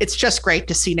it's just great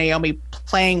to see Naomi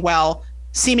playing well,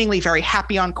 seemingly very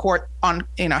happy on court,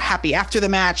 happy after the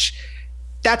match.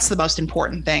 That's the most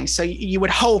important thing. So you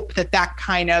would hope that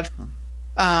kind of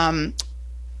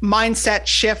mindset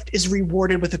shift is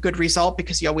rewarded with a good result,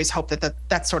 because you always hope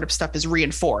that sort of stuff is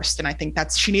reinforced. And I think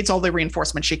she needs all the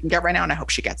reinforcement she can get right now, and I hope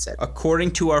she gets it.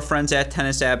 According to our friends at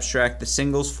Tennis Abstract, the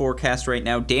singles forecast right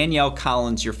now, Danielle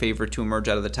Collins, your favorite to emerge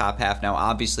out of the top half. Now,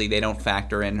 obviously, they don't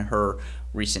factor in her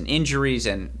recent injuries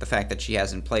and the fact that she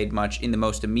hasn't played much in the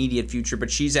most immediate future,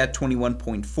 but she's at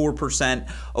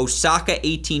 21.4%. Osaka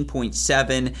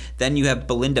 18.7%. Then you have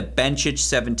Belinda Bencic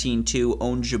 17.2%,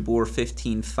 Ons Jabeur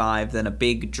 15.5%. Then a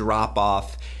big drop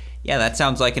off. Yeah, that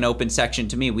sounds like an open section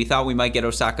to me. We thought we might get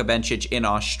Osaka Bencic in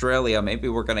Australia. Maybe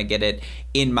we're going to get it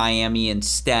in Miami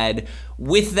instead.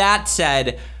 With that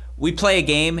said, we play a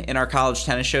game in our college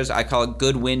tennis shows. I call it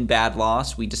good win, bad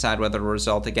loss. We decide whether the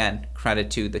result, again,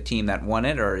 credit to the team that won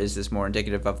it, or is this more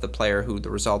indicative of the player who the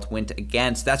result went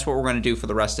against. That's what we're going to do for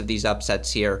the rest of these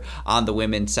upsets here on the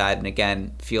women's side. And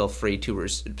again, feel free to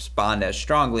respond as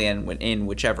strongly and in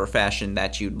whichever fashion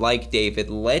that you'd like, David.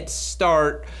 Let's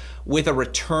start with a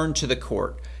return to the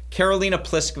court. Karolina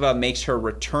Pliskova makes her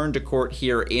return to court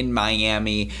here in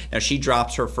Miami. Now, she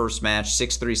drops her first match,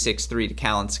 6-3, 6-3 to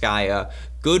Kalinskaya.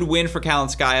 Good win for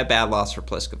Kalinskaya, bad loss for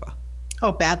Pliskova.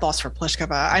 Oh, bad loss for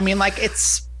Pliskova. I mean,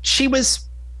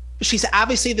 she's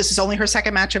obviously, this is only her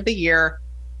second match of the year.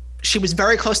 She was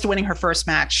very close to winning her first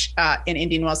match in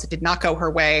Indian Wells. It did not go her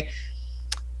way.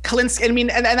 Kalinskaya, I mean,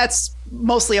 and that's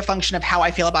mostly a function of how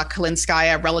I feel about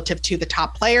Kalinskaya relative to the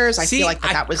top players. I feel like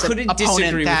that was an opponent that... I couldn't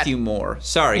disagree with you more.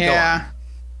 Sorry, go on.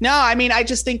 No, I mean, I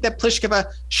just think that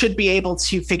Pliskova should be able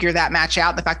to figure that match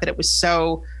out. The fact that it was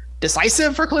so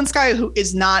decisive for Kalinskaya, who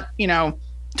is not,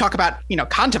 talk about,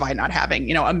 Kontaveit not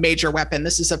having, a major weapon.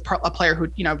 This is a player who,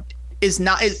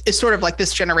 is sort of like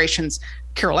this generation's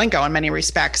Kirilenko in many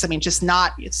respects. I mean, just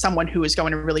not someone who is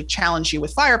going to really challenge you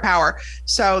with firepower.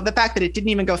 So the fact that it didn't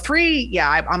even go 3,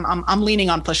 I'm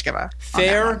leaning on Pliskova.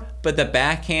 Fair, but the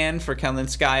backhand for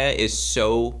Kalinskaya is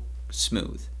so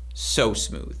smooth.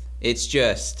 It's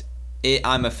just,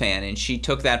 I'm a fan, and she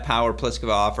took that power Pliskova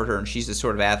offered her, and she's the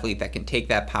sort of athlete that can take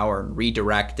that power and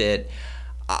redirect it.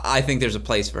 I think there's a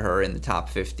place for her in the top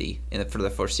 50 for the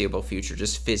foreseeable future.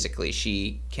 Just physically,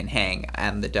 she can hang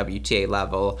on the WTA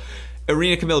level.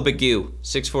 Irina Kamila Begu,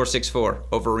 6'4",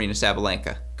 over Aryna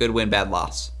Sabalenka. Good win, bad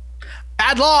loss.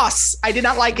 Bad loss. I did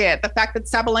not like it. The fact that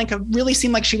Sabalenka really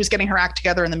seemed like she was getting her act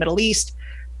together in the Middle East.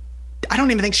 I don't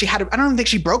even think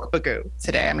she broke Begu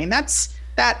today. I mean, that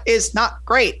is not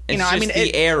great.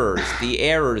 The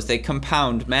errors, they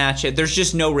compound match. There's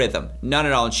just no rhythm, none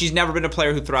at all. And she's never been a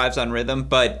player who thrives on rhythm,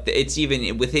 but it's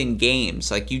even within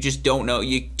games. Like, you just don't know.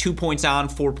 2 points on,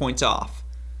 4 points off.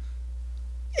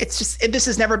 It's just, this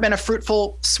has never been a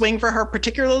fruitful swing for her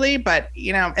particularly, but,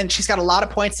 and she's got a lot of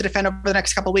points to defend over the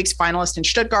next couple of weeks. Finalist in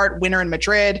Stuttgart, winner in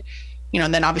Madrid,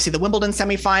 and then obviously the Wimbledon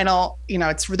semifinal.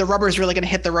 It's the rubber is really going to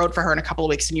hit the road for her in a couple of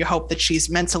weeks, and you hope that she's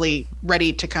mentally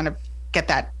ready to kind of get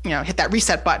that, hit that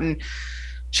reset button.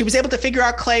 She was able to figure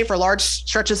out clay for large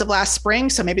stretches of last spring,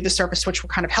 so maybe the surface switch will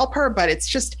kind of help her, but it's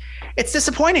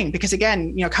disappointing because,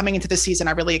 again, coming into this season,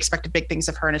 I really expected big things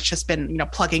of her, and it's just been,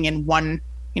 plugging in one,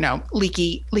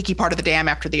 leaky part of the dam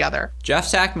after the other. Jeff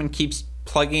Sackman keeps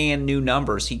plugging in new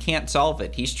numbers. He can't solve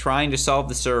it. He's trying to solve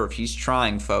the serve. He's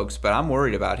trying, folks, but I'm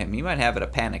worried about him. He might have a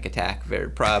panic attack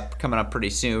coming up pretty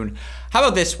soon. How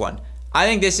about this one? I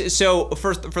think this is, so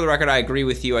first, for the record, I agree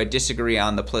with you. I disagree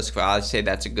on the Pliskova. I'd say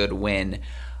that's a good win.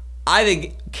 I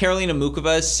think Karolina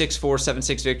Mukova's 6-4,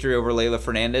 7-6 victory over Leylah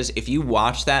Fernandez, if you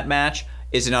watch that match,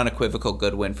 is an unequivocal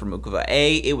good win for Mukova.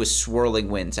 A, it was swirling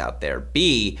winds out there.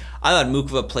 B, I thought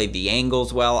Mukova played the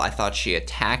angles well. I thought she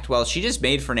attacked well. She just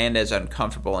made Fernandez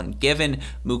uncomfortable. And given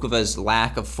Mukova's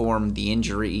lack of form, the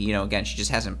injury, again, she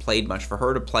just hasn't played much. For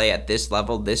her to play at this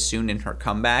level this soon in her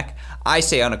comeback, I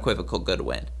say unequivocal good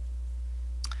win.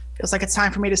 Feels like it's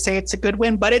time for me to say it's a good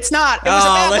win, but it's not. It was a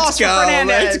bad loss for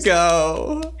Fernandez. Let's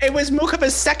go. It was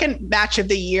Mukova's second match of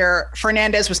the year.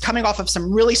 Fernandez was coming off of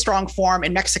some really strong form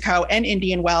in Mexico and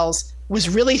Indian Wells, was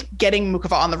really getting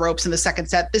Mukova on the ropes in the second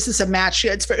set. This is a match,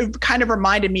 it kind of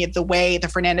reminded me of the way the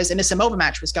Fernandez Anisimova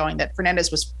match was going, that Fernandez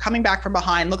was coming back from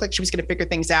behind, looked like she was going to figure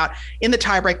things out in the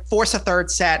tiebreak, force a third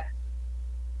set.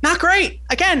 Not great.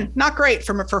 Again, not great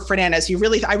for Fernandez.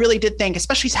 I really did think,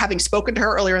 especially having spoken to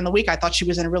her earlier in the week, I thought she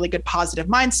was in a really good positive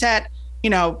mindset,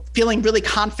 feeling really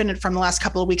confident from the last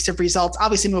couple of weeks of results.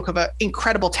 Obviously, Mukova,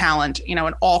 incredible talent,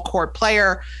 an all-court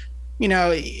player,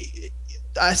 an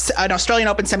Australian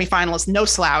Open semifinalist, no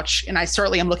slouch. And I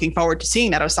certainly am looking forward to seeing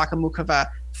that Osaka Mukova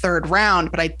third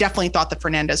round, but I definitely thought that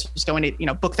Fernandez was going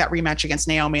to, book that rematch against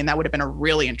Naomi, and that would have been a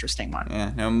really interesting one.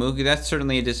 Yeah, no, that's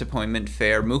certainly a disappointment.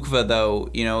 Fair. Mukova, though,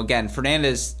 again,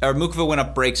 Mukova went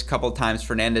up breaks a couple of times.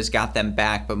 Fernandez got them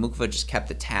back, but Mukova just kept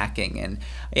attacking, and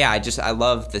yeah, I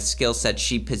love the skill set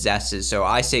she possesses. So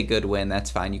I say good win.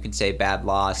 That's fine. You can say bad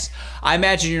loss. I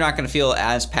imagine you're not going to feel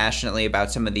as passionately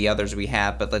about some of the others we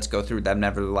have, but let's go through them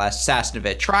nevertheless.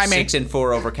 Sasnovich,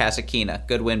 6-4 over Kasatkina.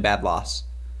 Good win, bad loss.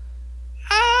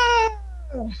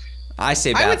 I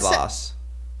say bad loss.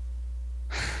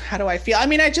 How do I feel? I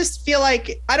mean, I just feel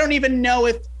like I don't even know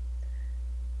if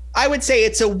I would say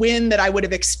it's a win that I would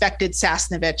have expected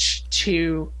Sasnovich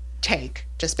to take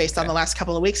just based on the last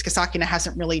couple of weeks. Kasatkina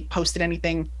hasn't really posted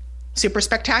anything super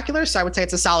spectacular, so I would say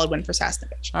it's a solid win for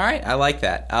Sasnovich. All right, I like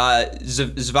that.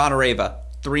 Zvonareva,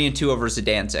 3-2 over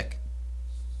Zidansek.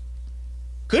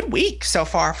 Good week so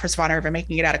far for Zvonareva,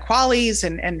 making it out of qualies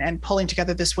and pulling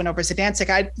together this win over Zidansek.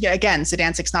 Again,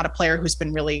 Zidansek's not a player who's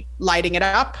been really lighting it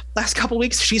up last couple of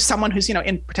weeks. She's someone who's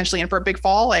potentially in for a big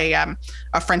fall, a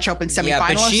French Open semifinalist. Yeah,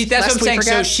 but that's what I'm saying.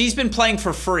 So she's been playing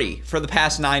for free for the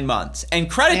past 9 months, and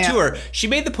credit to her, she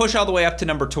made the push all the way up to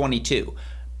number 22.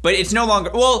 But it's no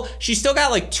longer, she's still got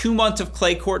like 2 months of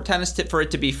clay court tennis for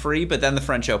it to be free, but then the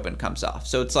French Open comes off.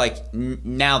 So it's like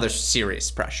now there's serious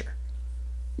pressure.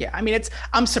 Yeah, I mean,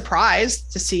 I'm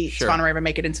surprised to see Zvonareva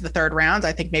make it into the third round.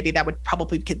 I think maybe that would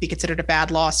probably be considered a bad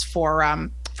loss for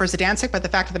for Zidansek, but the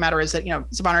fact of the matter is that,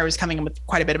 Zvonareva was coming in with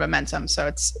quite a bit of momentum. So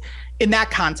it's in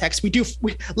that context,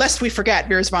 lest we forget,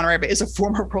 Vera Zvonareva is a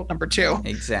former world number 2.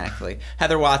 Exactly.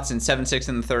 Heather Watson, 7-6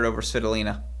 in the third over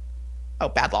Svitolina. Oh,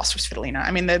 bad loss for Svitolina. I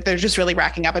mean, they're just really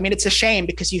racking up. I mean, it's a shame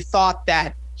because you thought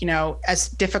that, as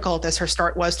difficult as her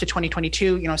start was to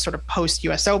 2022, sort of post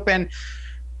US Open,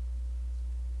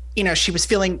 she was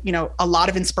feeling, a lot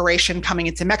of inspiration coming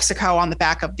into Mexico on the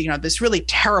back of, this really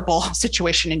terrible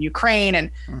situation in Ukraine. And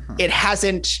it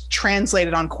hasn't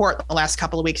translated on court the last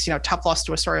couple of weeks, tough loss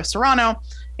to Osorio Serrano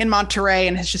in Monterrey,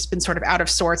 and has just been sort of out of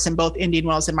sorts in both Indian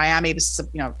Wells and Miami. This is,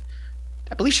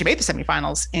 I believe she made the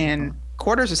semifinals in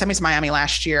quarters or semis in Miami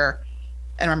last year.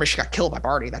 And remember, she got killed by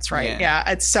Barty. That's right. Yeah.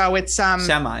 It's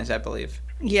semis, I believe.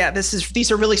 Yeah.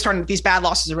 These bad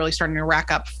losses are really starting to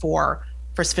rack up for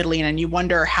Svitolina, and you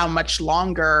wonder how much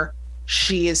longer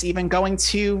she is even going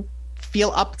to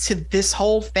feel up to this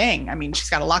whole thing. I mean, she's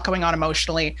got a lot going on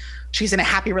emotionally. She's in a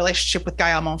happy relationship with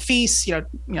Gael Monfils,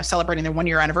 celebrating their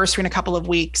 1-year anniversary in a couple of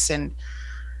weeks. And,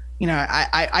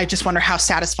 I just wonder how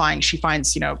satisfying she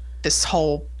finds, this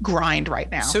whole grind right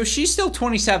now. So she's still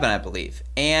 27, I believe.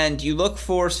 And you look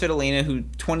for Svitolina, who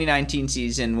 2019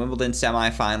 season, Wimbledon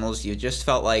semifinals, you just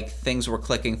felt like things were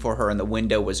clicking for her and the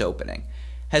window was opening.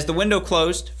 Has the window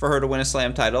closed for her to win a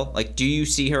slam title? Like, do you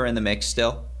see her in the mix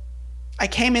still? I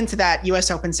came into that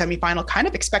US Open semifinal kind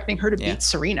of expecting her to beat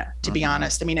Serena, to be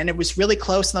honest. I mean, and it was really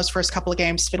close in those first couple of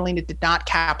games. Svitolina did not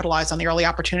capitalize on the early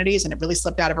opportunities, and it really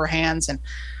slipped out of her hands. And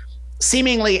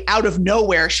seemingly out of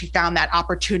nowhere, she found that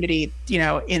opportunity,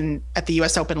 at the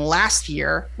US Open last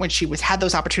year when she had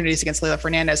those opportunities against Leylah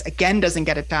Fernandez. Again, doesn't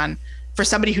get it done. For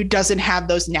somebody who doesn't have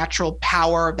those natural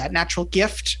power, that natural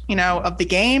gift, of the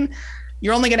game,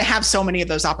 you're only going to have so many of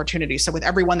those opportunities. So with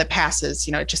every one that passes,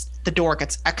 it just, the door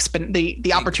gets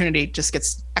the opportunity just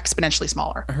gets exponentially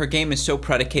smaller. Her game is so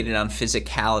predicated on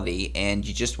physicality, and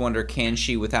you just wonder, can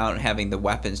she, without having the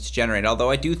weapons to generate?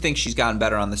 Although I do think she's gotten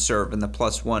better on the serve and the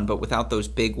 +1, but without those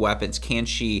big weapons, can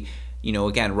she,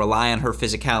 again, rely on her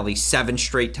physicality 7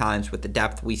 straight times with the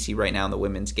depth we see right now in the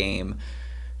women's game?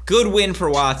 Good win for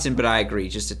Watson, but I agree,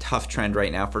 just a tough trend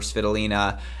right now for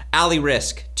Svitolina. Ali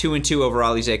Risk, 2-2 over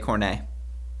Alizé Cornet.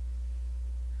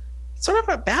 Sort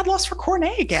of a bad loss for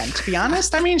Cornet again, to be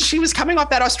honest. I mean, she was coming off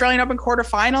that Australian Open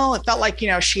quarterfinal. It felt like,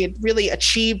 she had really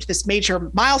achieved this major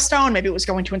milestone. Maybe it was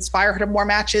going to inspire her to more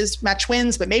match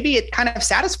wins, but maybe it kind of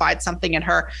satisfied something in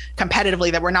her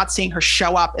competitively that we're not seeing her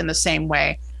show up in the same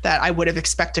way that I would have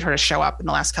expected her to show up in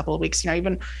the last couple of weeks.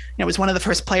 Even was one of the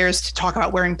first players to talk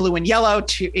about wearing blue and yellow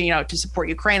to support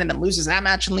Ukraine, and then loses that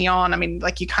match in Lyon. I mean,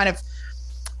 like, you kind of,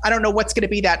 I don't know what's going to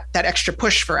be that extra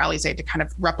push for Alizé to kind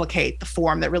of replicate the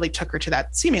form that really took her to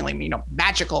that seemingly,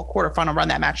 magical quarterfinal run.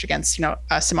 That match against,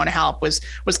 Simona Halep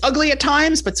was ugly at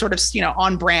times, but sort of,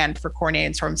 on brand for Cornet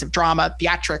in terms of drama,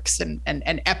 theatrics, and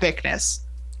epicness.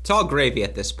 It's all gravy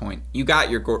at this point. You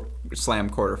got your slam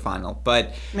quarterfinal,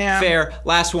 but fair.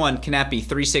 Last one, Kanepi,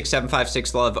 3-6, 7-5,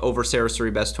 6-love over Sarah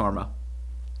Sorribes Tormo.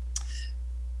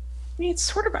 It's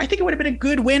sort of, I think it would have been a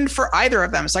good win for either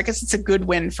of them. So I guess it's a good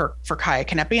win for Kaia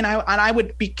Kanepi, and I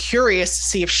would be curious to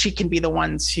see if she can be the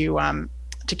one to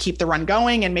keep the run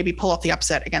going and maybe pull off the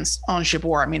upset against Ons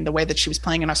Jabeur. I mean, the way that she was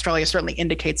playing in Australia certainly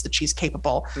indicates that she's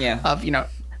capable of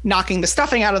knocking the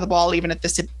stuffing out of the ball even at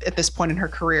this point in her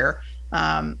career.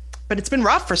 But it's been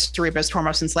rough for Sorribes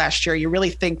Tormo since last year. You really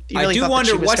think? I do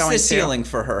wonder, what's the ceiling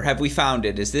for her? Have we found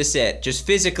it? Is this it? Just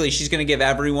physically, she's going to give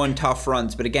everyone tough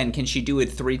runs. But again, can she do it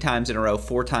 3 times in a row,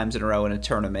 4 times in a row in a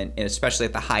tournament, and especially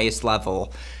at the highest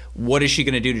level? What is she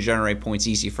going to do to generate points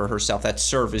easy for herself? That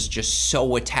serve is just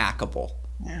so attackable.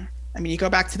 Yeah. I mean, you go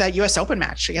back to that U.S. Open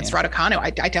match against Raducanu. I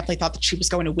definitely thought that she was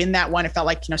going to win that one. It felt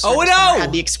like,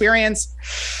 had the experience.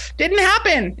 Didn't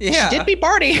happen. Yeah. She did beat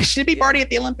Barty. She did beat Barty at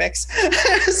the Olympics.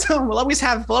 So we'll always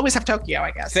have Tokyo,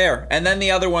 I guess. Fair. And then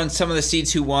the other one, some of the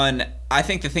seeds who won. I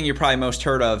think the thing you're probably most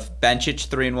heard of, Bencic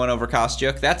 3-1 over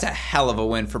Kostyuk. That's a hell of a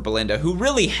win for Belinda, who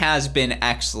really has been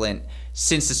excellent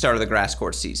since the start of the grass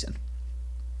court season.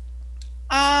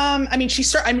 I mean,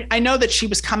 I know that she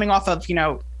was coming off of,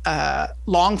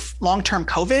 long-term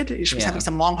COVID. She was having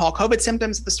some long haul COVID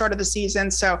symptoms at the start of the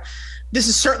season. So this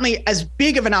is certainly as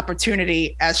big of an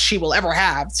opportunity as she will ever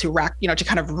have to to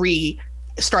kind of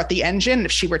restart the engine.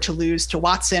 If she were to lose to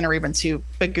Watson or even to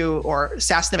Begu or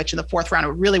Sasnovich in the 4th round,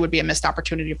 it really would be a missed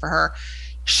opportunity for her.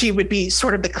 She would be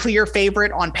sort of the clear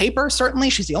favorite on paper. Certainly,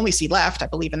 she's the only seed left, I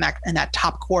believe, in that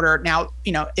top quarter. Now,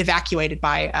 evacuated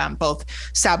by both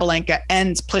Sabalenka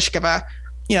and Pliskova.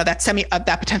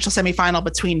 that potential semifinal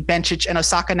between Bencic and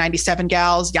Osaka 97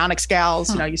 gals, Yannick's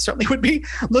gals. You certainly would be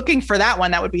looking for that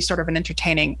one. That would be sort of an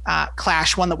entertaining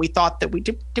clash, one that we thought that we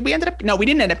did we end up, no, we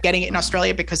didn't end up getting it in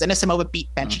Australia because Anisimova beat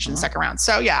Bencic in the second round.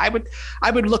 So yeah, I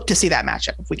would look to see that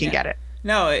matchup if we can get it.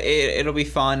 No, it'll be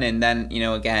fun. And then,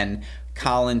 again,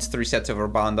 Collins 3 sets over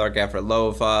Bondar,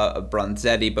 Gavrilova,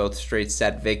 Bronzetti, both straight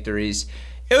set victories.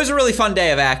 It was a really fun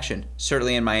day of action,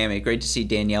 certainly in Miami. Great to see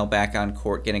Danielle back on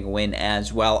court getting a win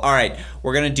as well. All right,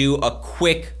 we're going to do a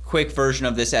quick version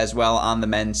of this as well on the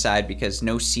men's side because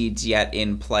no seeds yet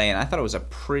in play, and I thought it was a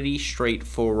pretty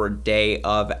straightforward day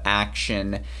of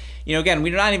action. Again,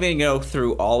 we're not even going to go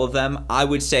through all of them. I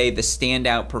would say the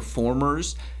standout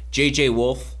performers, J.J.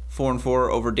 Wolf, 4-4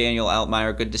 over Daniel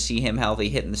Altmaier. Good to see him healthy,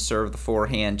 hitting the serve, the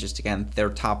forehand. Just, again, their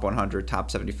top 100,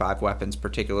 top 75 weapons,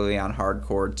 particularly on hard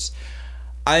courts.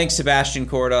 I think Sebastian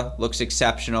Korda looks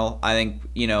exceptional. I think,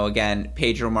 again,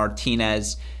 Pedro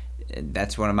Martinez,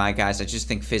 that's one of my guys. I just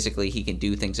think physically he can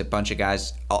do things a bunch of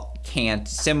guys can't.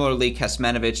 Similarly,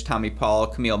 Kecmanovic, Tommy Paul,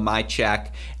 Kamil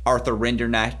Majchak, Arthur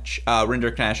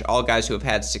Rinderknecht, all guys who have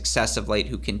had success of late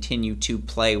who continue to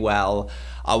play well.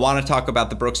 I want to talk about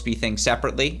the Brooksby thing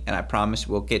separately, and I promise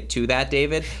we'll get to that,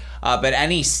 David. But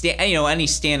any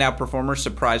standout performer,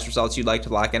 surprise results you'd like to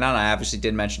lock in on? I obviously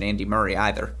didn't mention Andy Murray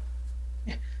either.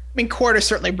 Korda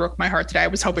certainly broke my heart today. I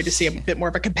was hoping to see a bit more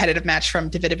of a competitive match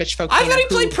from Davidovich-Fokina. I thought he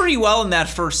played pretty well in that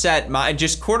first set.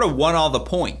 Korda won all the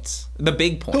points, the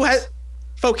big points.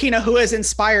 Fokina, who has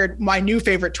inspired my new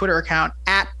favorite Twitter account,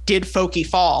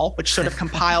 @DidFokyFall, which sort of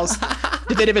compiles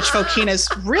Davidovich-Fokina's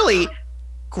really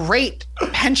great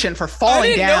penchant for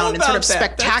falling down in sort of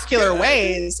spectacular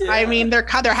ways. Yeah. I mean, they're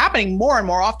happening more and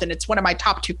more often. It's one of my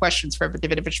top 2 questions for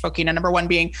Davidovich-Fokina. Number 1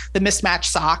 being the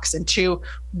mismatched socks, and 2,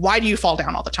 why do you fall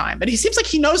down all the time? But he seems like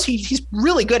he knows he's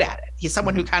really good at it. He's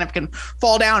someone who kind of can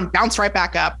fall down, bounce right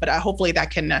back up. But hopefully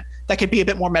that could be a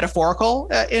bit more metaphorical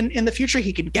in the future.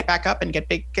 He could get back up and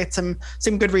get some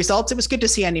good results. It was good to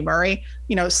see Andy Murray,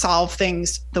 solve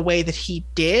things the way that he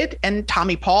did, and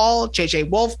Tommy Paul, J.J.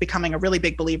 Wolf becoming a really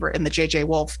big believer in the J.J.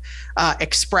 Wolf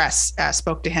Express.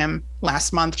 Spoke to him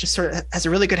last month, just sort of has a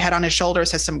really good head on his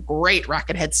shoulders, has some great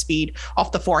racket head speed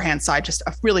off the forehand side, just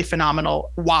a really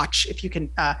phenomenal watch if you can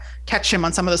catch him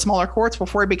on some of the smaller courts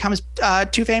before he becomes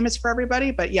too famous for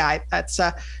everybody. But yeah, that's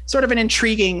sort of an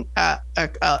intriguing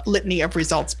litany of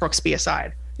results, Brooksby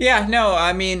aside. Yeah, no,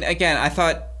 I mean, again, I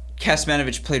thought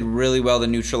Kecmanovic played really well to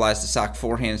neutralize the sock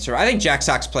forehand serve. I think Jack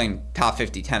Sock's playing top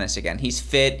 50 tennis again. He's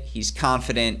fit, he's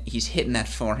confident, he's hitting that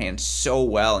forehand so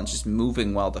well and just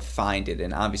moving well to find it.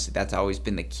 And obviously that's always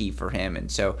been the key for him.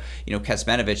 And so,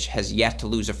 Kecmanovic has yet to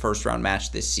lose a first-round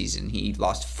match this season. He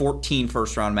lost 14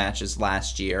 first-round matches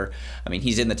last year. I mean,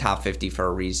 he's in the top 50 for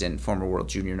a reason. Former world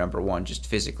junior number 1, just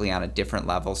physically on a different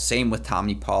level. Same with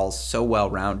Tommy Paul, so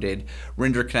well-rounded.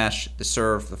 Rinderknecht, the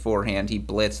serve, the forehand. He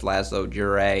blitzed Laszlo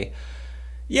Dure.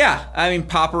 Yeah, I mean,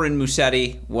 Popper and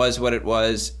Musetti was what it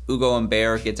was. Ugo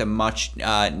Humbert gets a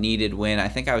much-needed win. I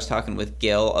think I was talking with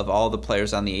Gil of all the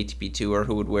players on the ATP Tour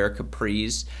who would wear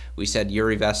capris. We said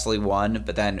Yuri Vesely won,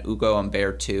 but then Ugo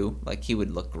Humbert too. Like, he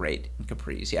would look great in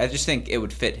capris. I just think it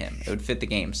would fit him. It would fit the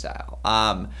game style.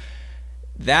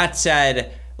 That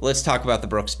said, let's talk about the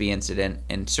Brooksby incident,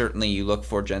 and certainly you look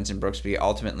for Jenson Brooksby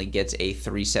ultimately gets a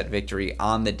 3-set victory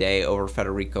on the day over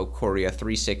Federico Coria,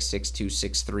 3-6, 6-2,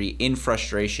 6-3. In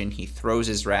frustration, he throws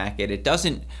his racket.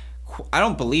 I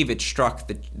don't believe it struck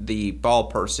the ball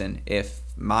person, if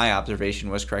my observation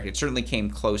was correct. It certainly came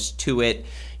close to it.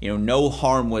 No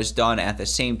harm was done. At the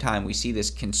same time, we see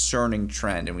this concerning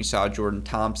trend, and we saw Jordan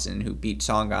Thompson, who beat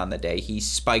Tsonga on the day. He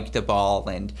spiked a ball,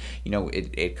 and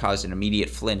it caused an immediate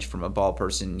flinch from a ball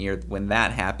person near when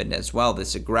that happened as well.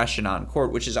 This aggression on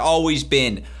court, which has always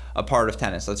been a part of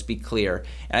tennis, let's be clear.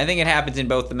 And I think it happens in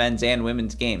both the men's and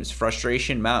women's games.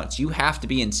 Frustration mounts. You have to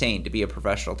be insane to be a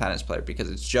professional tennis player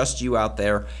because it's just you out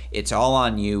there. It's all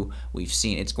on you. We've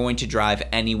seen it's going to drive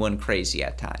anyone crazy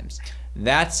at times.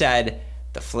 That said,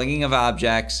 the flinging of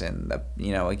objects and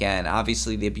again,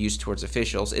 obviously the abuse towards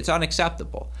officials, it's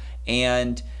unacceptable.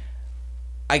 And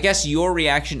I guess your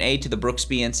reaction, A, to the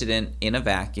Brooksby incident in a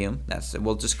vacuum,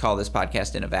 we'll just call this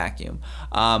podcast In a Vacuum,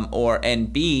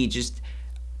 and B, just,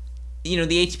 the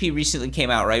ATP recently came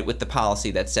out, right, with the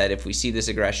policy that said if we see this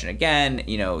aggression again,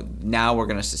 now we're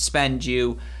going to suspend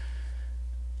you.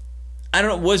 I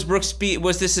don't know, was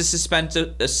this a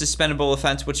suspendable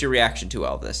offense? What's your reaction to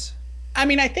all this? I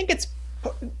mean, I think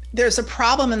there's a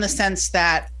problem in the sense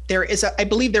that I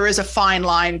believe there is a fine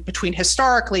line between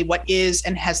historically what is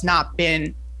and has not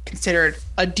been considered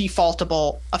a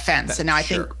defaultable offense. And now I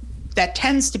think that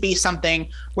tends to be something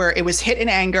where it was hit in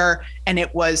anger and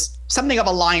it was something of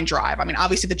a line drive. I mean,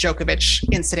 obviously the Djokovic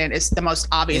incident is the most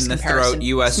obvious in the comparison. Throat,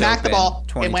 U.S. Smacked Open, the ball,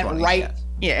 it went right. Yes.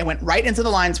 Yeah, it went right into the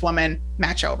lineswoman.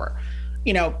 Match over.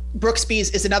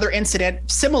 Brooksby's is another incident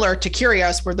similar to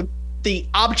Kyrgios, where the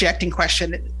object in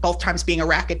question, both times being a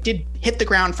racket, did hit the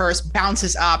ground first,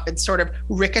 bounces up, and sort of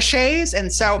ricochets,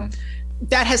 and so.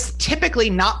 That has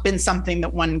typically not been something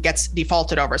that one gets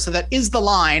defaulted over. So that is the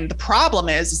line. The problem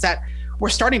is that we're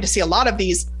starting to see a lot of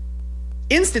these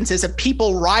instances of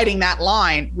people riding that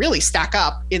line really stack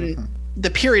up in the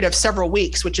period of several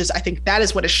weeks, which is, I think that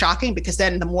is what is shocking, because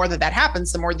then the more that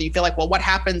happens, the more that you feel like, well, what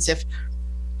happens if,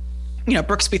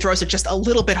 Brooksby throws it just a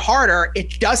little bit harder,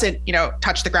 it doesn't,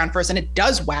 touch the ground first and it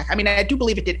does whack. I mean, I do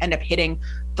believe it did end up hitting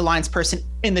the linesperson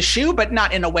in the shoe, but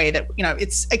not in a way that,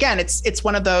 it's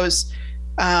one of those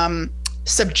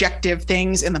subjective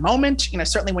things in the moment.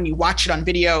 Certainly when you watch it on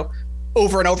video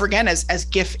over and over again, as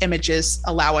GIF images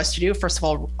allow us to do. First of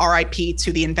all, RIP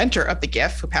to the inventor of the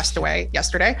GIF, who passed away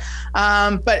yesterday.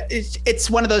 But it's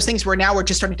one of those things where now we're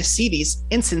just starting to see these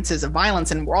instances of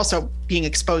violence, and we're also being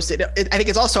exposed to it. I think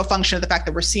it's also a function of the fact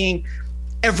that we're seeing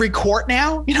every court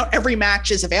now, every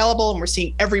match is available, and we're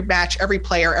seeing every match, every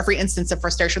player, every instance of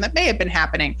frustration that may have been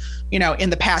happening, in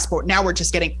the past. But now we're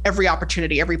just getting every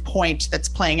opportunity, every point that's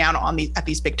playing out at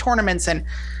these big tournaments. And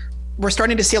we're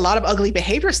starting to see a lot of ugly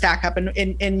behavior stack up,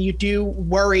 and you do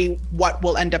worry what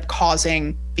will end up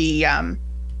causing the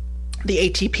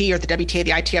ATP or the WTA,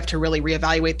 the ITF to really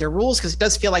reevaluate their rules, because it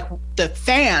does feel like the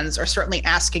fans are certainly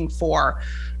asking for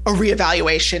a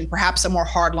reevaluation, perhaps a more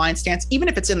hardline stance, even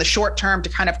if it's in the short term, to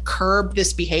kind of curb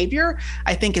this behavior.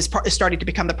 I think is starting to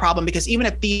become the problem, because even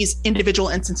if these individual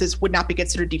instances would not be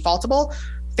considered defaultable,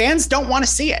 fans don't want to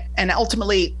see it, and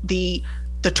ultimately the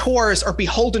tours are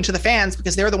beholden to the fans,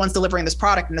 because they're the ones delivering this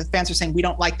product, and the fans are saying, we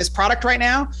don't like this product right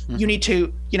now. You need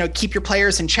to keep your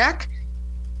players in check.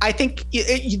 I think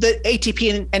the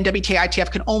ATP and WTA,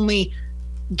 ITF can only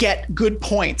get good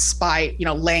points by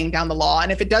laying down the law,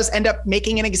 and if it does end up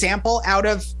making an example out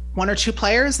of one or two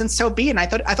players, then so be it. And I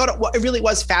thought it really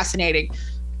was fascinating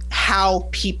how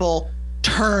people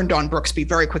turned on Brooksby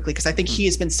very quickly, because I think he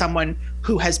has been someone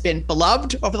who has been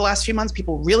beloved over the last few months.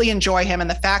 People really enjoy him, and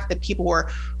the fact that people were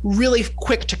really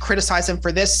quick to criticize him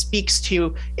for this speaks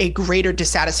to a greater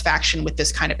dissatisfaction with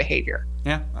this kind of behavior.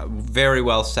 Yeah, very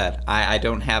well said. I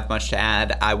don't have much to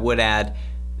add.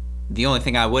 The only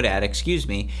thing I would add,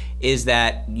 is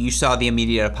that you saw the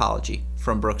immediate apology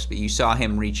from Brooksby. You saw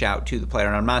him reach out to the player,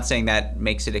 and I'm not saying that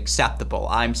makes it acceptable.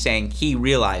 I'm saying he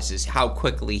realizes how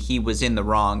quickly he was in the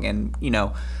wrong, and,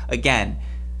 again,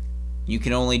 you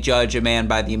can only judge a man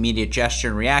by the immediate gesture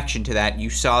and reaction to that. You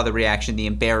saw the reaction, the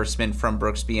embarrassment from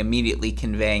Brooksby, immediately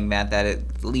conveying that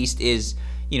at least is,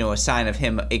 a sign of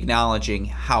him acknowledging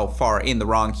how far in the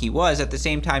wrong he was. At the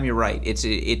same time, you're right. It's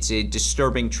a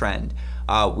disturbing trend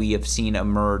we have seen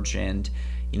emerge, and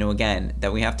again,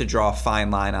 that we have to draw a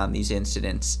fine line on these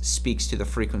incidents speaks to the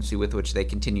frequency with which they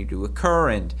continue to occur,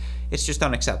 and it's just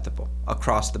unacceptable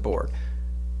across the board.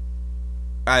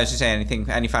 I was just saying,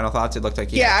 any final thoughts? It looked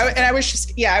like I was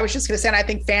just going to say, and I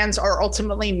think fans are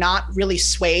ultimately not really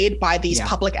swayed by these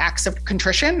public acts of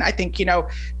contrition. I think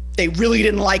they really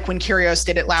didn't like when Kyrgios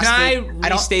did it last week. Can I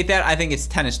restate that? I think it's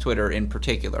tennis Twitter in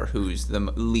particular who's the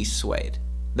least swayed,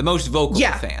 the most vocal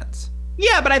fans.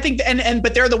 Yeah, but I think,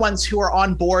 but they're the ones who are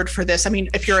on board for this. I mean,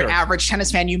 if you're an average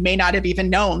tennis fan, you may not have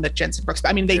even known that Jensen Brooksby.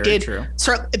 I mean, they did.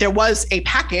 Certainly, there was a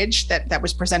package that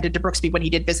was presented to Brooksby when he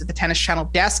did visit the Tennis Channel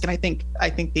desk, and I think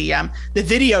the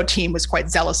video team was quite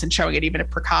zealous in showing it. Even if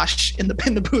Prakash in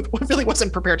the booth really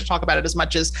wasn't prepared to talk about it as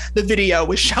much as the video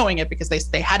was showing it, because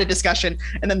they had a discussion,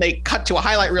 and then they cut to a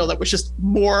highlight reel that was just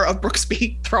more of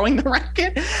Brooksby throwing the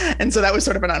racket, and so that was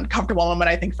sort of an uncomfortable moment,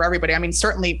 I think, for everybody. I mean,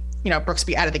 certainly,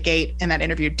 Brooksby out of the gate in that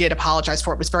interview did apologize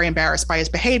for it, was very embarrassed by his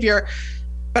behavior.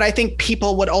 But I think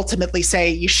people would ultimately say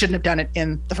you shouldn't have done it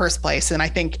in the first place. And I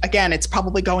think, again, it's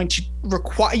probably going to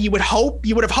require, you would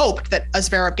have hoped that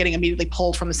Zverev getting immediately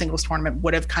pulled from the singles tournament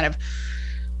would have kind of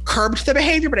curbed the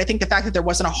behavior. But I think the fact that there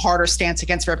wasn't a harder stance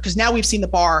against Zverev, because now we've seen the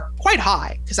bar quite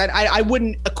high, because I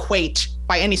wouldn't equate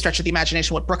by any stretch of the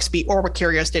imagination what Brooksby or what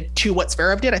Kyrgios did to what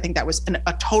Zverev did. I think that was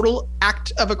a total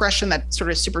act of aggression that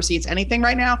sort of supersedes anything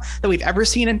right now that we've ever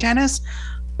seen in tennis.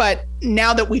 But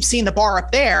now that we've seen the bar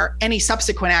up there, any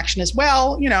subsequent action as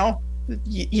well,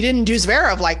 you didn't do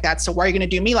Zverev like that, so why are you going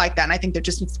to do me like that? And I think there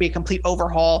just needs to be a complete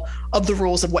overhaul of the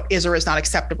rules of what is or is not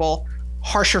acceptable,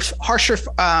 harsher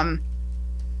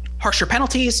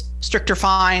penalties, stricter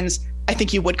fines. I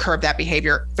think you would curb that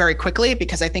behavior very quickly,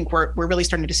 because I think we're really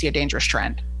starting to see a dangerous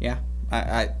trend. Yeah,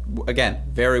 Again,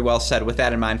 very well said. With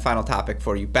that in mind, final topic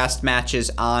for you. Best matches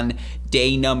on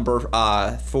day number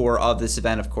 4 of this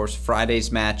event. Of course,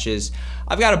 Friday's matches.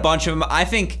 I've got a bunch of them. I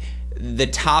think the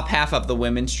top half of the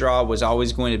women's draw was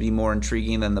always going to be more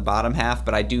intriguing than the bottom half,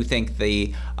 but I do think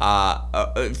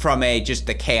from just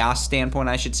the chaos standpoint,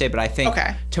 I should say, but I think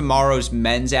tomorrow's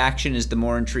men's action is the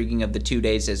more intriguing of the 2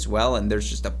 days as well, and there's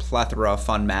just a plethora of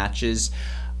fun matches.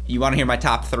 You want to hear my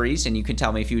top 3s, and you can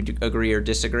tell me if you agree or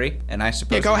disagree, and I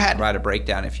suppose go you ahead. can provide a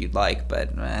breakdown if you'd like, but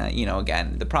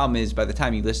again, the problem is by the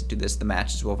time you listen to this, the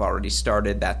matches will have already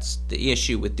started. That's the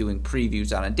issue with doing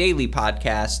previews on a daily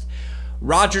podcast.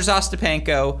 Rogers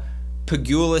Ostapenko,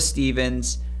 Pegula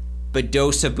Stevens,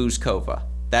 Badosa Buzkova.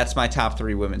 That's my top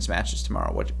 3 women's matches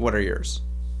tomorrow. What are yours?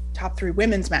 Top 3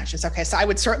 women's matches. Okay, so I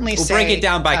would certainly say... We'll break it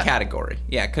down by category.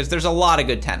 Yeah, because there's a lot of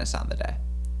good tennis on the day.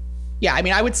 Yeah, I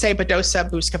mean, I would say Badosa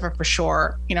Buzkova for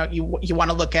sure. You want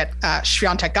to look at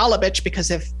Swiatek Golubic, because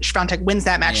if Swiatek wins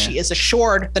that match, she is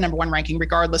assured the number 1 ranking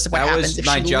regardless of what happens.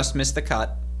 That was just missed the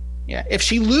cut. Yeah, if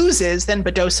she loses, then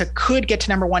Badosa could get to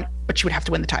number 1, but she would have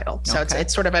to win the title. So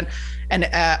it's sort of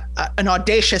an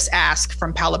audacious ask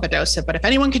from Paula Badosa. But if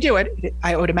anyone could do it,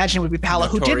 I would imagine it would be Paula,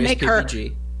 who did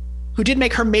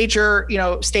make her major,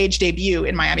 stage debut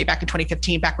in Miami back in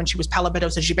 2015, back when she was Paula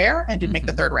Badosa Gibert, and did make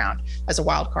the 3rd round as a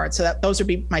wild card. So those would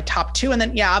be my top 2. And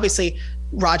then, obviously,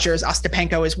 Rogers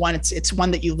Ostapenko is one. It's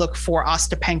one that you look for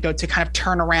Ostapenko to kind of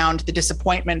turn around the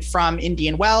disappointment from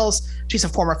Indian Wells. She's a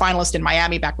former finalist in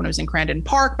Miami back when it was in Crandon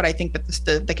Park, but I think that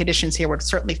the conditions here would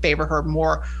certainly favor her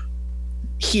more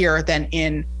here than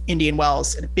in Indian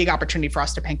Wells. A big opportunity for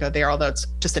Ostapenko there, although it's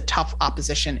just a tough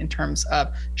opposition in terms of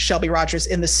Shelby Rogers.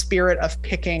 In the spirit of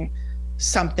picking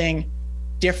something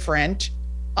different,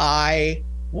 I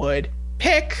would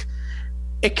pick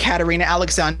Ekaterina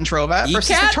Alexandrova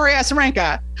versus Victoria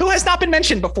Azarenka, who has not been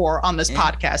mentioned before on this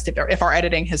podcast, if our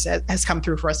editing has come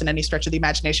through for us in any stretch of the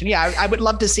imagination. Yeah, I would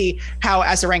love to see how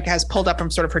Azarenka has pulled up from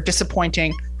sort of her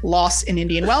disappointing loss in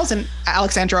Indian Wells, and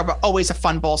Alexandrova, always a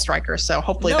fun ball striker, so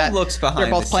hopefully they're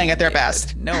both playing at their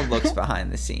best. No looks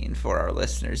behind the scene for our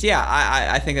listeners. Yeah,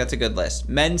 I think that's a good list.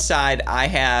 Men's side, I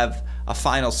have a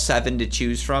final 7 to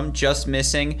choose from. Just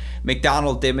missing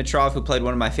McDonald Dimitrov, who played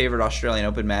one of my favorite Australian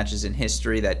Open matches in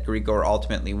history that Grigor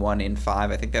ultimately won in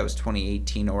 5. I think that was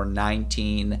 2018 or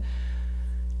 19.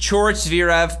 Coric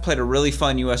Zverev played a really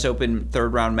fun U.S. Open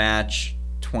 3rd round match,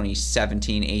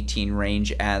 2017-18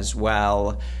 range as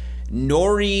well.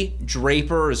 Nori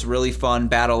Draper is really fun,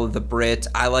 Battle of the Brits.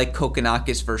 I like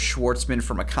Kokkinakis versus Schwartzman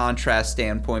from a contrast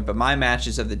standpoint, but my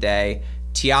matches of the day,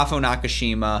 Tiafoe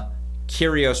Nakashima,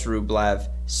 Kyrgios Rublev,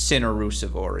 Sinner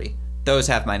Ruusuvuori. Those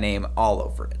have my name all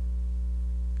over it.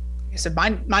 So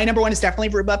my number 1 is definitely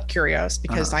Rublev Kyrgios,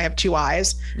 because I have 2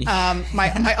 eyes.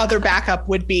 My other backup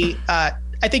would be, I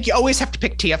think you always have to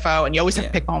pick TFO, and you always have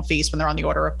to pick Monfils when they're on the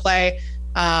order of play.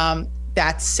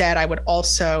 That said, I would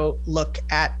also look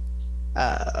at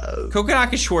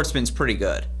Kokkinakis Schwartzman's pretty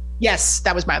good. Yes,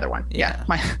 that was my other one. Yeah.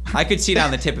 I could see it on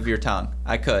the tip of your tongue.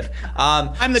 I could.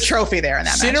 I'm the trophy there in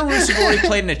that Sinner match. Ruusuvuori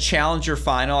played in a Challenger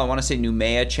final. I want to say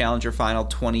Noumea Challenger final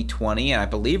 2020, and I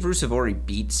believe Ruusuvuori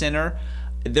beat Sinner.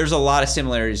 There's a lot of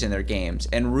similarities in their games.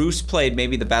 And Roos played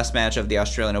maybe the best match of the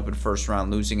Australian Open 1st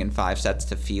round, losing in 5 sets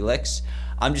to Felix.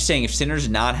 I'm just saying, if Sinner's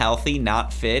not healthy,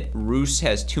 not fit, Roos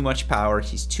has too much power.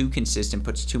 He's too consistent,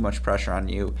 puts too much pressure on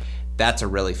you. That's a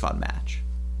really fun match.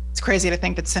 It's crazy to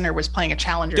think that Sinner was playing a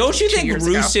challenger. Don't you think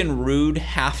Roos and Ruud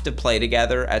have to play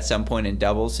together at some point in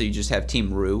doubles, so you just have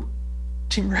Team Rue?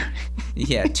 Team Rue.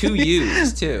 Yeah, 2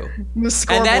 U's too. The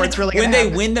scoreboard's really when they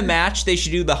win the match, they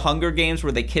should do the Hunger Games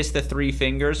where they kiss the 3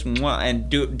 fingers and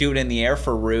do it in the air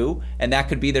for Rue, and that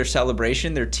could be their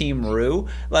celebration, their Team Rue.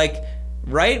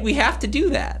 Right? We have to do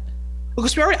that.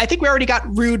 Because I think we already got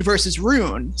Rude versus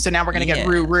Rune, so now we're going to get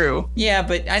Rue. Yeah,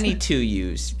 but I need 2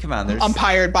 U's. Come on, there's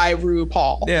umpired by Rue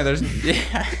Paul. Yeah, there's Rue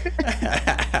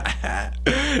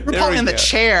Paul in the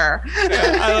chair.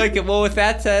 Yeah, I like it. Well, with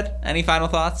that said, any final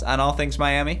thoughts on all things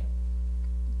Miami?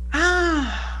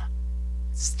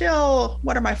 Still,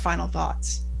 what are my final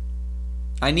thoughts?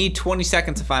 I need 20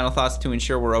 seconds of final thoughts to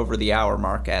ensure we're over the hour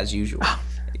mark as usual.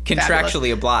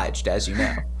 Contractually obliged, as you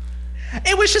know.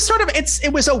 It was just sort of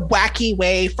it was a wacky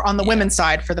way on the women's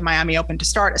side for the Miami Open to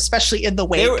start, especially in the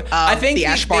wake of the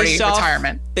Ash Barty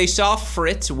retirement. They saw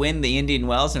Fritz win the Indian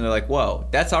Wells and they're like, "Whoa,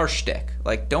 that's our shtick.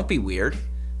 Like, don't be weird."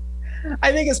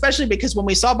 I think especially because when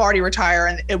we saw Barty retire,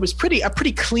 and it was a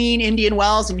pretty clean Indian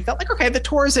Wells, and you felt like, okay, the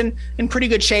tour's in pretty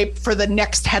good shape for the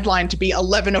next headline to be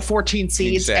 11 of 14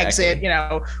 seeds exit.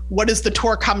 What does the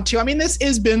tour come to? I mean, this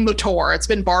has been the tour. It's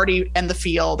been Barty and the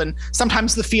field, and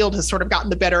sometimes the field has sort of gotten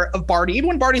the better of Barty, even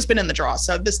when Barty's been in the draw.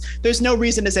 So there's no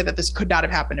reason to say that this could not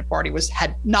have happened if Barty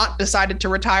had not decided to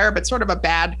retire, but sort of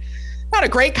not a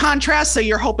great contrast. So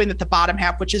you're hoping that the bottom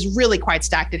half, which is really quite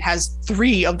stacked, it has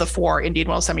 3 of the 4 Indian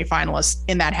Wells semifinalists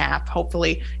in that half,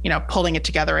 hopefully, pulling it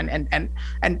together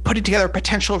and putting together a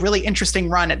potential really interesting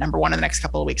run at number 1 in the next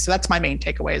couple of weeks. So that's my main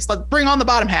takeaway is let's bring on the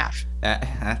bottom half.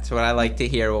 That's what I like to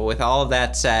hear. Well, with all of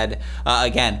that said,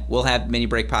 again, we'll have mini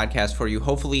break podcasts for you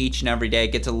hopefully each and every day.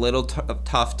 It gets a little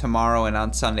tough tomorrow and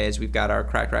on Sundays. We've got our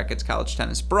Cracked Racquets College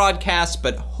Tennis broadcast,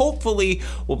 but hopefully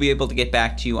we'll be able to get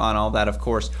back to you on all that. Of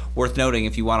course, worth noting,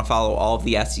 if you want to follow all of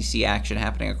the SEC action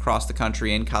happening across the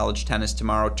country in college tennis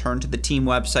tomorrow, turn to the team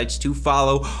websites to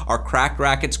follow our Cracked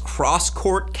Racquets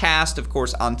cross-court cast. Of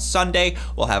course, on Sunday,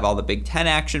 we'll have all the Big Ten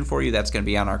action for you. That's going to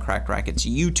be on our Cracked Racquets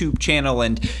YouTube channel.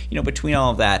 And, between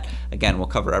all of that, again, we'll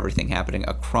cover everything happening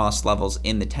across levels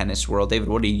in the tennis world. David,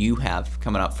 what do you have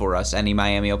coming up for us? Any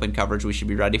Miami Open coverage we should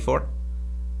be ready for?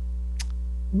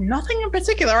 Nothing in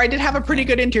particular. I did have a pretty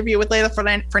good interview with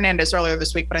Leylah Fernandez earlier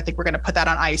this week, but I think we're going to put that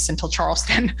on ice until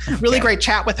Charleston. Really great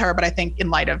chat with her, but I think in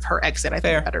light of her exit, I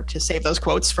think better to save those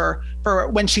quotes for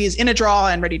when she's in a draw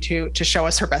and ready to show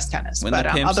us her best tennis. When but the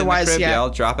pimp's otherwise, in the crib, y'all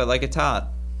drop it like a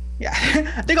tot. Yeah,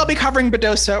 I think I'll be covering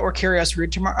Badosa or Kyrgios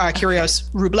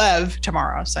Rublev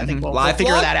tomorrow. So I think we'll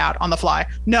figure that out on the fly.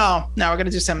 No, we're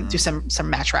gonna do some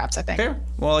match wraps, I think. Fair.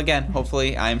 Well, again,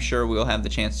 hopefully, I'm sure we'll have the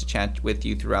chance to chat with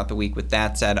you throughout the week. With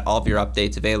that said, all of your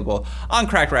updates available on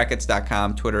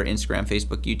crackedrackets.com, Twitter, Instagram,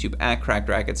 Facebook, YouTube at Cracked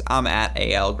Racquets. I'm at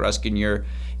AL Gruskin. You're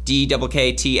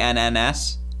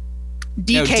DKKTNNS.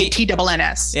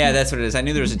 DKTNNS. Yeah, that's what it is. I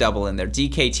knew there was a double in there.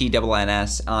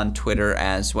 DKTNNS on Twitter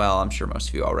as well. I'm sure most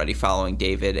of you are already following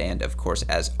David. And, of course,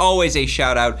 as always, a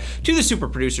shout-out to the super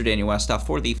producer, Daniel Westhoff,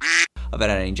 for the of an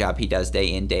editing job he does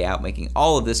day in, day out, making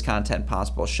all of this content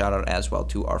possible. Shout-out as well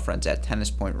to our friends at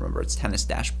Tennis Point. Remember, it's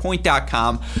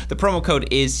tennis-point.com. The promo code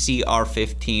is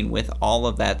CR15. With all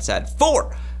of that said,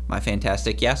 for my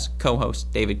fantastic,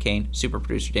 co-host David Kane, super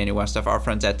producer Daniel Westhoff, our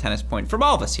friends at Tennis Point, from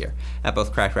all of us here at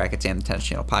both Cracked Racquets and the Tennis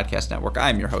Channel Podcast Network,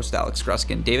 I'm your host, Alex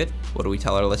Gruskin. David, what do we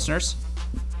tell our listeners?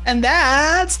 And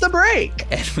that's the break.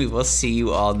 And we will see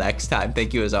you all next time.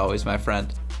 Thank you as always, my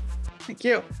friend. Thank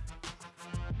you.